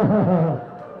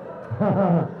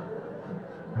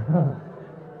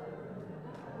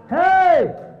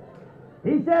 Hey!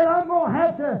 He said, I'm going to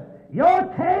have to, your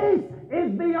case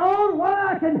is beyond what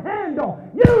I can handle.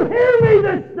 You hear me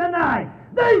this tonight.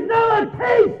 There's not a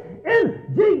case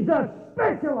in Jesus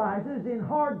specializes in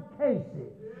hard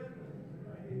cases.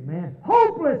 Amen.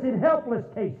 Hopeless and helpless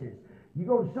cases. You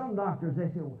go to some doctors, they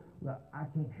say, well, I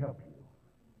can't help you.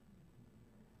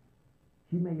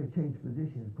 She may have changed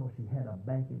positions because she had a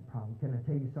banking problem. Can I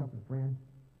tell you something, friend?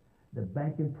 The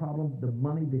banking problem, the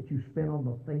money that you spend on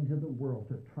the things of the world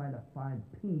to try to find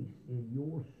peace in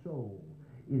your soul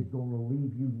is going to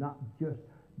leave you not just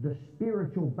the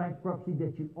spiritual bankruptcy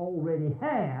that you already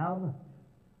have,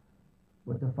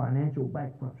 but the financial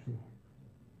bankruptcy.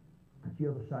 That's the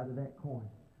other side of that coin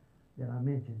that I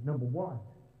mentioned. Number one,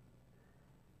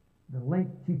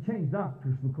 she changed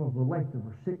doctors because of the length of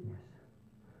her sickness.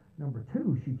 Number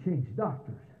two, she changed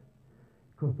doctors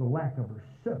because of the lack of her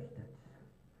substance.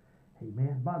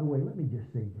 Amen. By the way, let me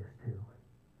just say this too.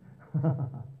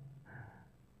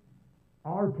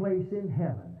 Our place in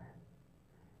heaven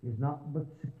is not but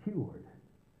secured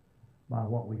by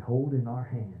what we hold in our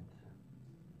hands,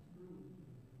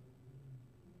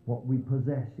 what we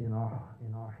possess in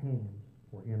our hands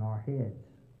or in our heads.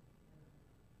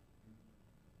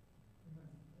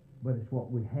 But it's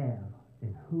what we have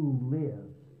and who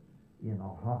lives in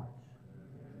our hearts.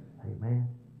 Amen.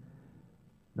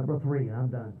 Number three, and I'm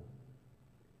done.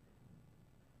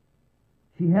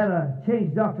 She had to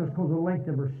change doctors because of the length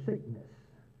of her sickness.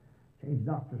 Changed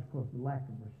doctors because of the lack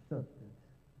of her substance.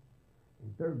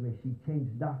 And thirdly, she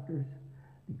changed doctors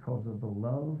because of the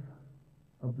love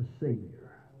of the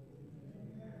Savior.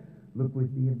 Look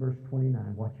with me in verse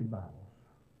 29. Watch your Bibles.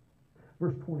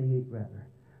 Verse 28, rather.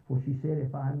 For she said,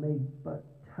 if I may but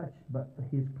touch but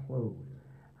his clothes,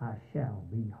 I shall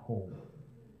be whole.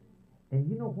 And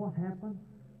you know what happened?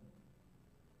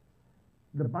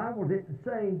 The Bible didn't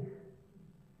say,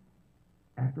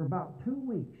 after about 2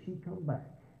 weeks, she come back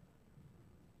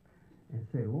and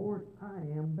say, Lord, I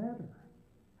am better.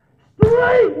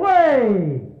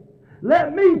 Straightway!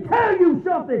 Let me tell you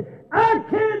something. I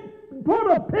can't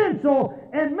put a pencil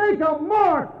and make a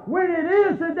mark when it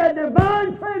is that that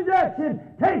divine transaction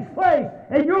takes place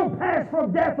and you'll pass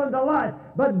from death unto life.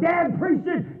 But Dad preached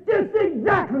it just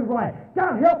exactly right.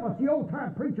 God help us, the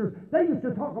old-time preachers, they used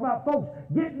to talk about folks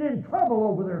getting in trouble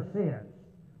over their sins.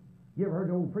 You ever heard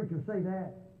the old preacher say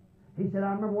that? He said,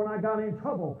 I remember when I got in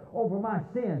trouble over my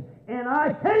sin, and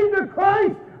I came to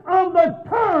Christ on the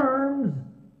terms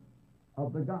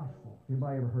of the gospel.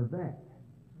 Anybody ever heard that?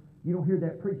 You don't hear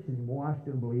that preached anymore. I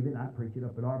still believe it. I preach it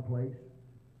up at our place.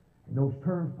 And those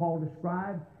terms Paul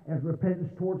described as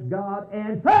repentance towards God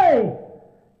and faith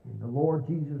in the Lord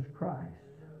Jesus Christ.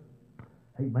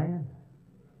 Amen.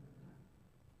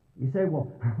 You say,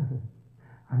 well,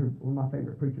 I heard one of my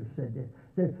favorite preachers said this.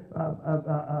 Said,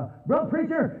 brother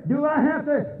preacher, do I have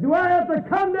to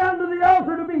come down to the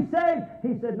altar to be saved?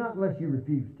 He said, not unless you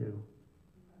refuse to.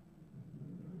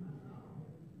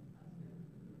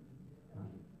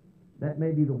 That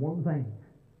may be the one thing.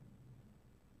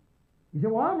 You say,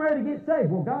 well, I'm ready to get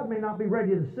saved. Well, God may not be ready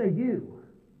to save you.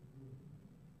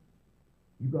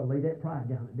 You've got to lay that pride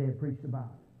down that Dad preached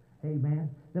about. Amen.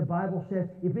 The Bible says,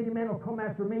 if any man will come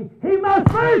after me, he must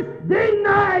first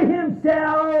deny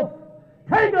himself,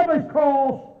 take up his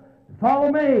cross, and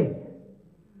follow me.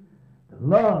 The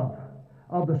love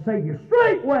of the Savior.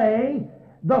 Straightway,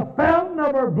 the fountain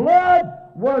of her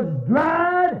blood was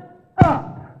dried up.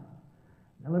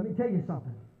 Now let me tell you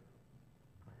something.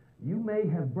 You may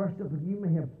have brushed up and you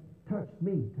may have touched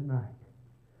me tonight.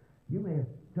 You may have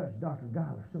touched Dr. Guy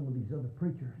or some of these other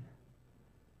preachers.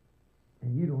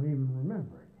 And you don't even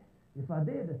remember it. If I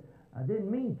did, I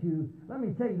didn't mean to. Let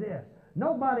me tell you this.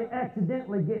 Nobody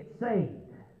accidentally gets saved.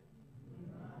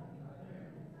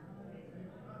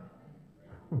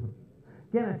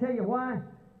 Can I tell you why?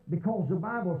 Because the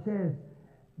Bible says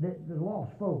that the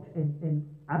lost folks, and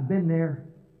I've been there,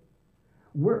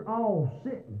 we're all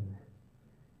sitting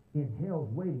in hell's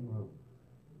waiting room.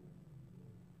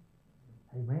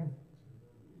 Amen.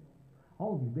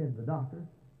 All of you been to the doctor.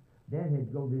 Dad had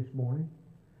to go this morning.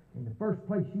 And the first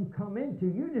place you come into,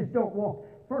 you just don't walk.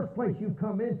 First place you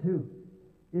come into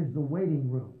is the waiting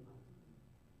room.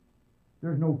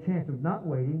 There's no chance of not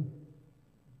waiting.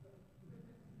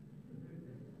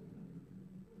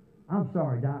 I'm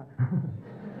sorry, Doc.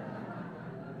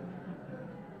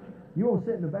 You won't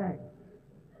sit in the back.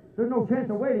 There's no chance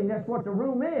of waiting. That's what the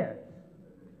room is.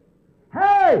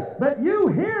 Hey, but you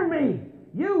hear me.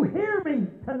 You hear me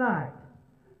tonight.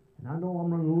 And I know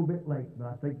I'm running a little bit late, but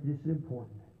I think this is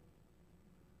important.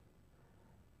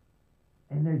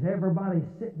 And there's everybody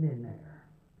sitting in there.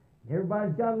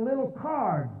 Everybody's got a little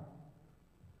card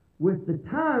with the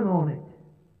time on it.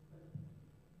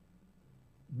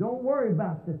 Don't worry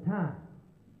about the time.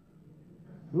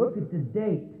 Look at the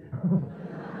date.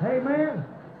 Amen.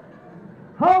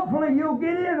 Hopefully you'll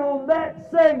get in on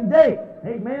that same date.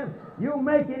 Amen. You'll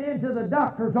make it into the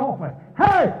doctor's office.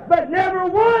 Hey, but never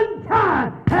one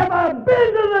time have I been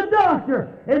to the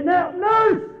doctor. And that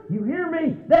nurse, you hear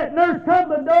me? That nurse come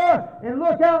to the door and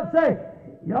look out and say,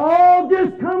 Y'all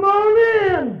just come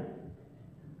on in.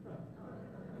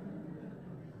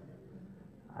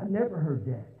 I never heard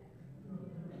that.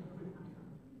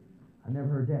 I never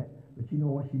heard that. But you know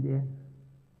what she did?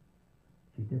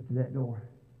 She stepped to that door.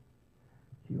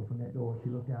 She opened that door. She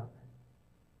looked out.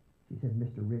 She said,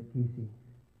 Mr. Rick Kesey,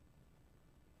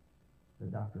 the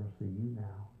doctor will see you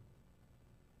now.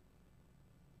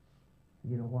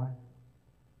 You know what?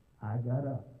 I got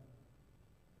up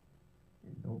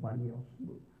and nobody else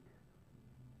moved.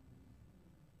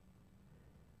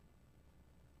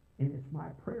 And it's my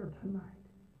prayer tonight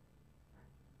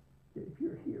that if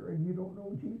you're here and you don't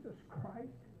know Jesus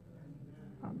Christ,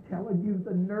 I'm telling you,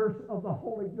 the nurse of the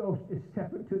Holy Ghost is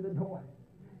stepping to the door,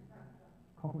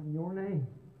 calling your name.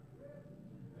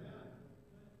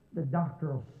 The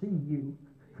doctor will see you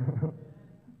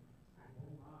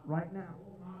right now.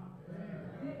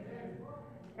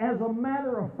 As a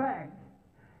matter of fact,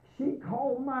 she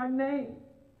called my name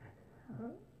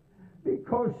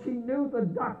because she knew the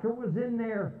doctor was in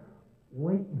there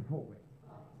waiting for me.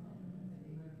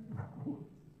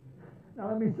 Now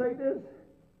let me say this.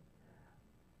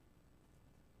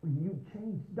 When you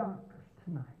change doctors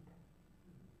tonight,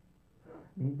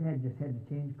 Dad just had to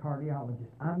change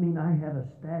cardiologist. I had a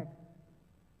stack.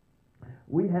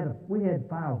 We had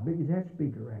files big as that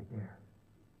speaker right there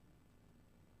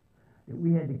that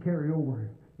we had to carry over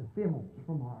the films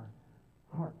from our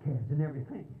heart caths and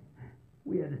everything.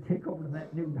 We had to take over to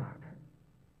that new doctor.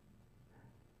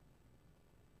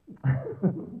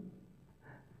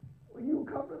 When you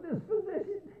come to this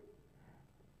physician,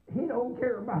 he don't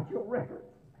care about your records.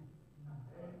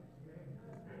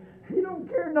 He don't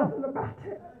care nothing about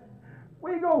that.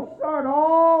 We gonna start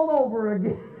all over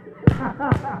again.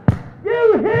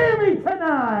 You hear me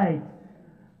tonight?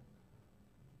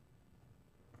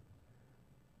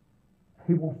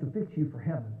 He wants to fix you for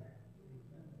heaven,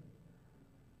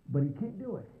 but he can't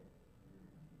do it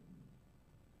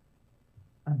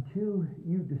until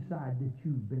you decide that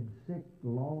you've been sick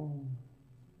long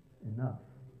enough.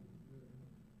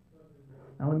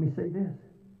 Now let me say this.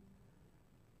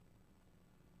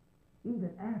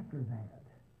 Even after that,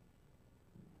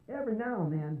 every now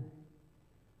and then,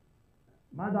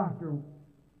 my doctor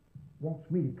wants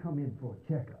me to come in for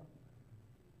a checkup.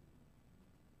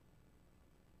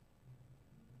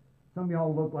 Some of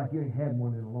y'all look like you ain't had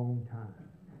one in a long time.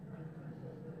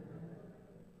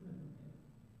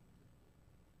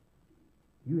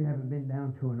 You haven't been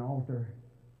down to an altar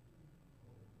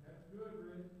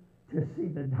to see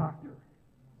the doctor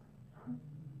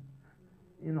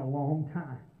in a long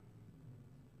time.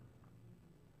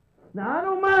 Now, I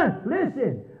don't mind.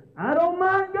 Listen, I don't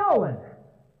mind going.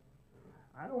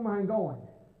 I don't mind going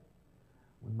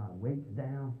when my weight's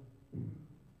down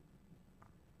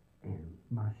and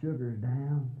my sugar's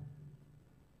down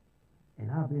and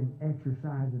I've been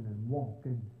exercising and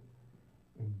walking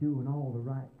and doing all the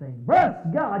right things. Bless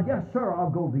God, yes, sir, I'll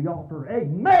go to the altar.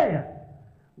 Amen.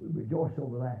 We rejoice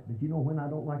over that. But you know when I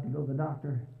don't like to go to the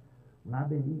doctor? When I've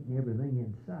been eating everything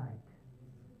in sight.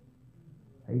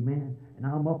 Amen. And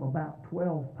I'm up about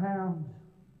 12 pounds.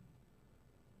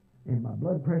 And my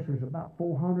blood pressure is about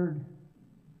 400.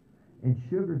 And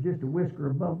sugar just a whisker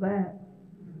above that.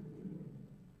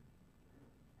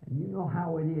 And you know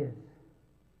how it is.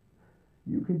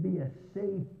 You can be a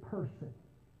saved person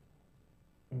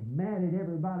and mad at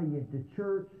everybody at the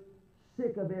church,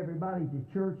 sick of everybody at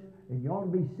the church, and you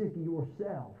ought to be sick of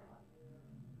yourself.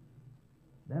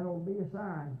 That ought to be a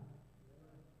sign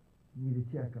you need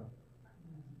a checkup.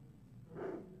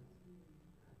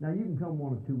 Now, you can come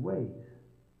one of two ways.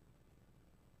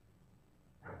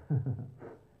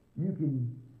 You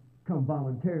can come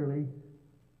voluntarily,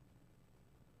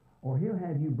 or he'll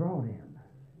have you brought in.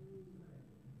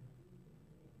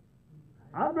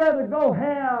 I'd rather go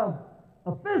have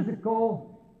a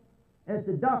physical at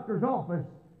the doctor's office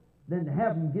than to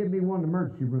have him give me one in the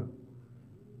emergency room.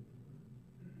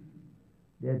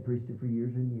 Dad preached it for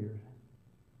years and years.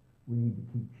 We need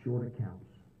to keep short accounts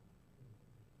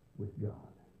with God.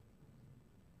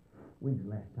 When's the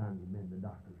last time you've been to the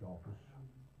doctor's office?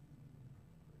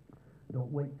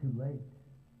 Don't wait too late.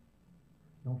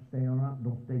 Don't stay around.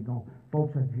 Don't stay gone.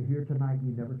 Folks, if you're here tonight and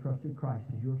you've never trusted Christ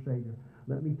as your Savior,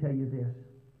 let me tell you this.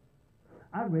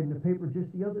 I read in the paper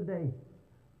just the other day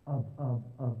of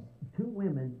two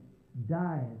women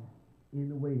dying in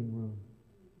the waiting room.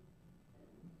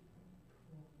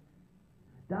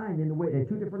 Dying in the waiting room.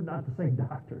 Two different, not the same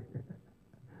doctor,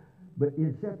 but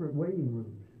in separate waiting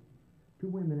rooms. Two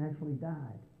women actually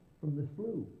died from this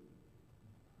flu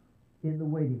in the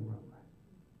waiting room.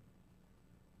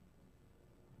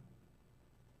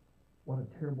 What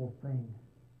a terrible thing.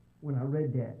 When I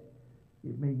read that,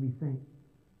 it made me think,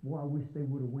 boy, I wish they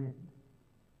would have went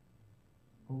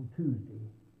on Tuesday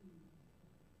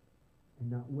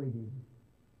and not waited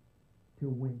till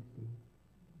Wednesday.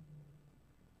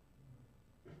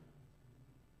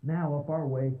 Now up our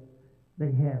way,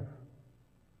 they have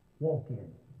walk-in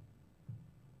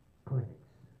clinics.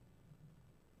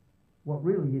 What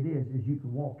really it is you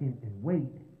can walk in and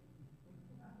wait.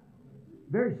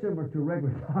 Very similar to a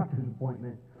regular doctor's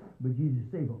appointment, but you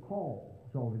just save a call.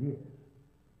 That's all it is.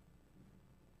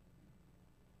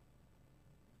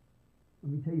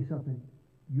 Let me tell you something.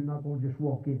 You're not going to just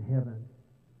walk in heaven.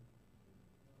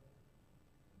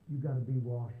 You got to be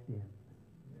washed in.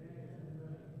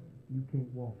 You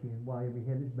can't walk in while every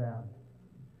head is bowed,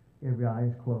 every eye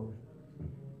is closed.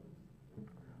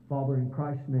 Father, in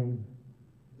Christ's name,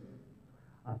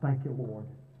 I thank you, Lord,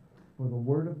 for the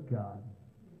Word of God.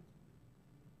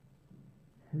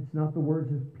 It's not the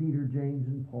words of Peter, James,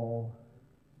 and Paul,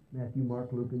 Matthew, Mark,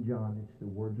 Luke, and John. It's the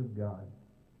words of God.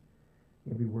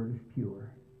 Every word is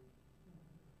pure.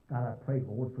 God, I pray,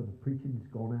 Lord, for the preaching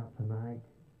that's gone out tonight,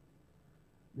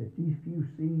 that these few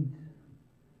seeds,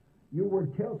 your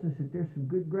word tells us that there's some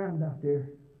good ground out there.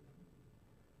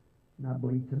 And I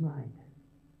believe tonight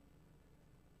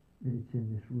that it's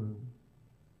in this room.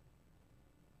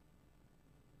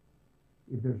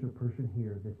 If there's a person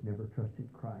here that's never trusted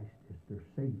Christ as their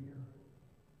Savior,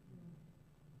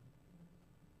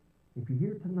 if you're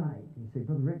here tonight and you say,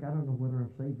 Brother Rick, I don't know whether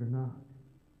I'm saved or not.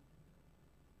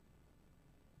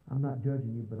 I'm not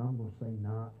judging you, but I'm going to say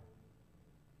not.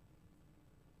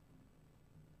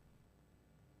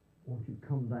 Won't you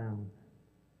come down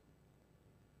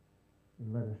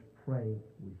and let us pray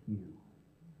with you?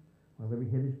 While every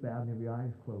head is bowed and every eye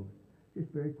is closed,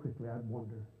 just very quickly, I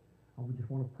would just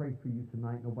want to pray for you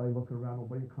tonight. Nobody looking around,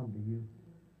 nobody will come to you.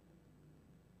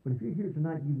 But if you're here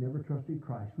tonight and you've never trusted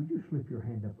Christ, would you slip your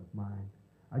hand up with mine?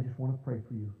 I just want to pray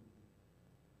for you.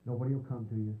 Nobody will come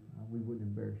to you. We wouldn't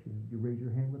embarrass you. You raise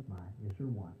your hand with mine. Yes, sir,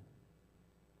 one.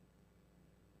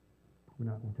 We're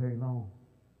not going to tarry long.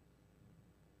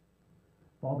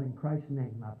 Father, in Christ's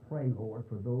name, I pray, Lord,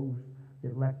 for those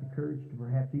that lack the courage to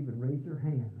perhaps even raise their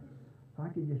hand. If I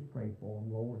could just pray for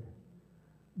them, Lord.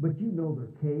 But you know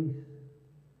their case.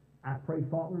 I pray,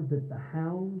 Father, that the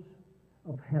hounds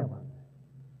of heaven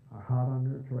are hot on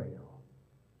their trail.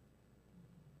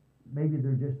 Maybe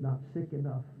they're just not sick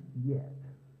enough yet.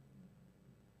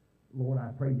 Lord,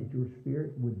 I pray that your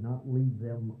Spirit would not leave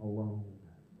them alone.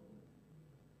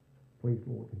 Please,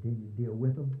 Lord, continue to deal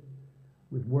with them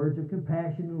with words of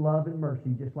compassion and love and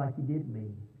mercy, just like you did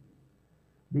me.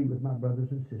 Be with my brothers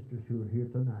and sisters who are here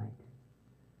tonight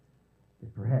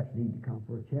that perhaps need to come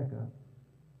for a checkup.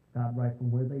 God, right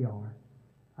from where they are,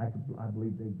 I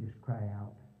believe they just cry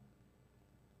out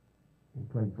and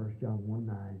play 1 John 1:9,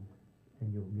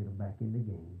 and you'll get them back in the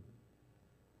game.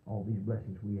 All these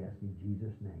blessings we ask in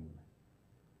Jesus' name.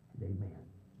 Amen.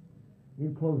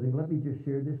 In closing, let me just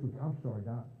share this with you. I'm sorry,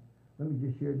 Doc. Let me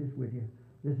just share this with you.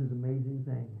 This is an amazing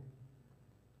thing.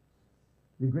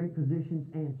 The great physician's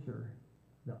answer,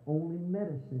 the only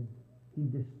medicine he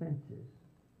dispenses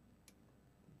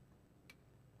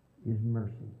is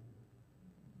mercy.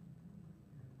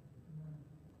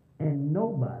 And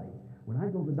nobody, when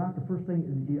I go to the doctor, first thing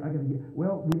I got to get,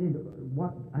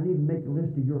 I need to make a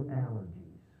list of your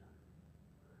allergies.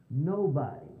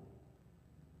 Nobody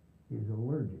is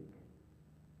allergic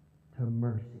to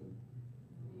mercy.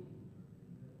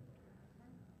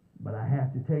 But I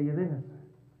have to tell you this,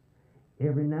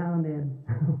 every now and then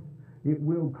it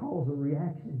will cause a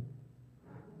reaction.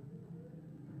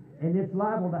 And it's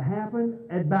liable to happen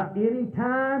at about any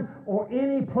time or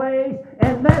any place,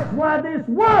 and that's why this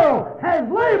world has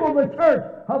labeled the church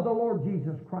of the Lord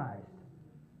Jesus Christ.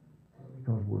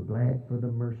 Because we're glad for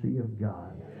the mercy of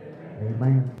God.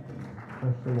 Amen.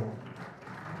 Bless the Lord.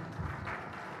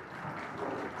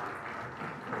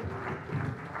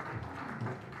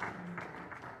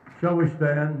 Shall we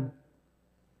stand?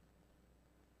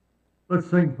 Let's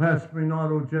sing Pass Me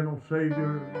Not, O Gentle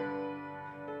Savior.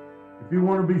 If you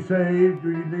want to be saved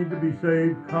or you need to be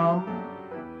saved, come.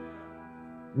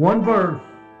 One verse.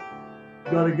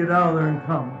 You got to get out of there and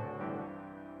come.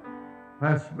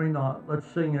 Pass me not. Let's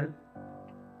sing it.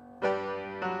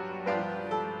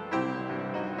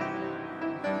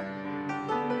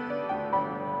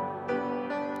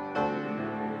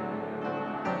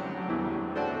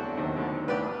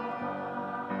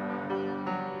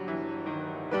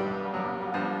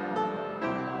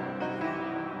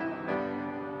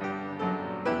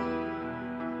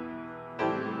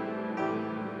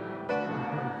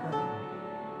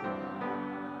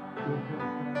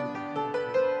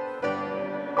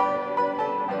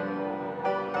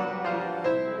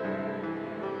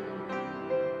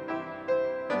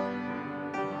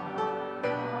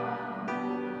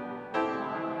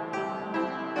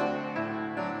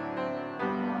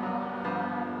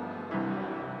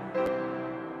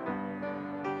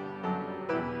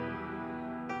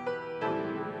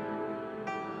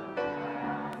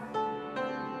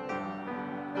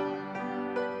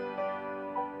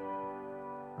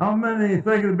 How many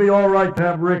think it'd be all right to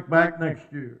have Rick back next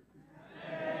year?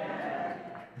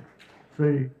 See,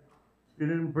 you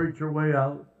didn't preach your way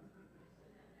out.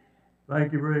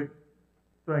 Thank you, Rick.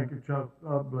 Thank you, Chuck.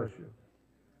 God bless you.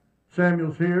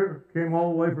 Samuel's here. Came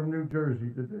all the way from New Jersey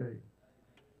today.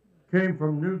 Came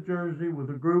from New Jersey with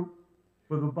a group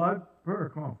for the Bible prayer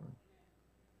conference.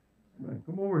 Man,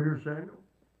 come over here, Samuel.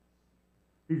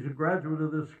 He's a graduate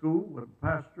of this school with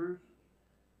pastors,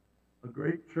 a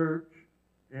great church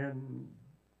in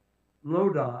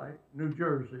Lodi, New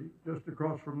Jersey, just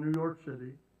across from New York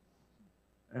City,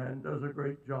 and does a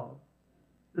great job.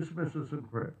 Dismiss us in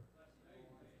prayer.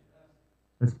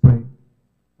 Let's pray.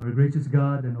 Our gracious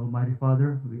God and Almighty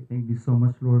Father, we thank you so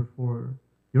much, Lord, for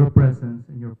your presence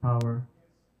and your power.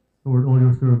 Lord, all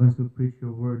your servants who preach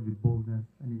your word with boldness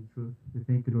and in truth. We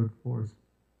thank you, Lord, for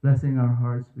blessing our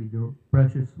hearts with your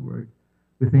precious word.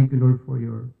 We thank you, Lord, for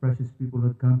your precious people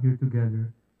that come here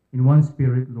together in one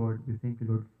spirit, Lord. We thank you,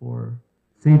 Lord, for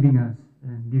saving us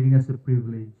and giving us the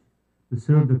privilege to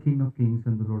serve the King of Kings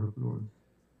and the Lord of Lords.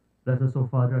 Bless us, O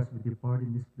Father, as we depart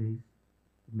in this place.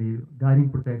 May guiding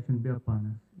protection be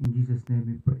upon us. In Jesus' name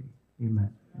we pray.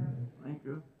 Amen. Thank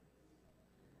you.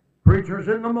 Preachers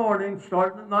in the morning,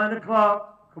 starting at 9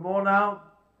 o'clock. Come on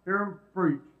out, hear them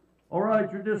preach. All right,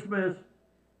 you're dismissed.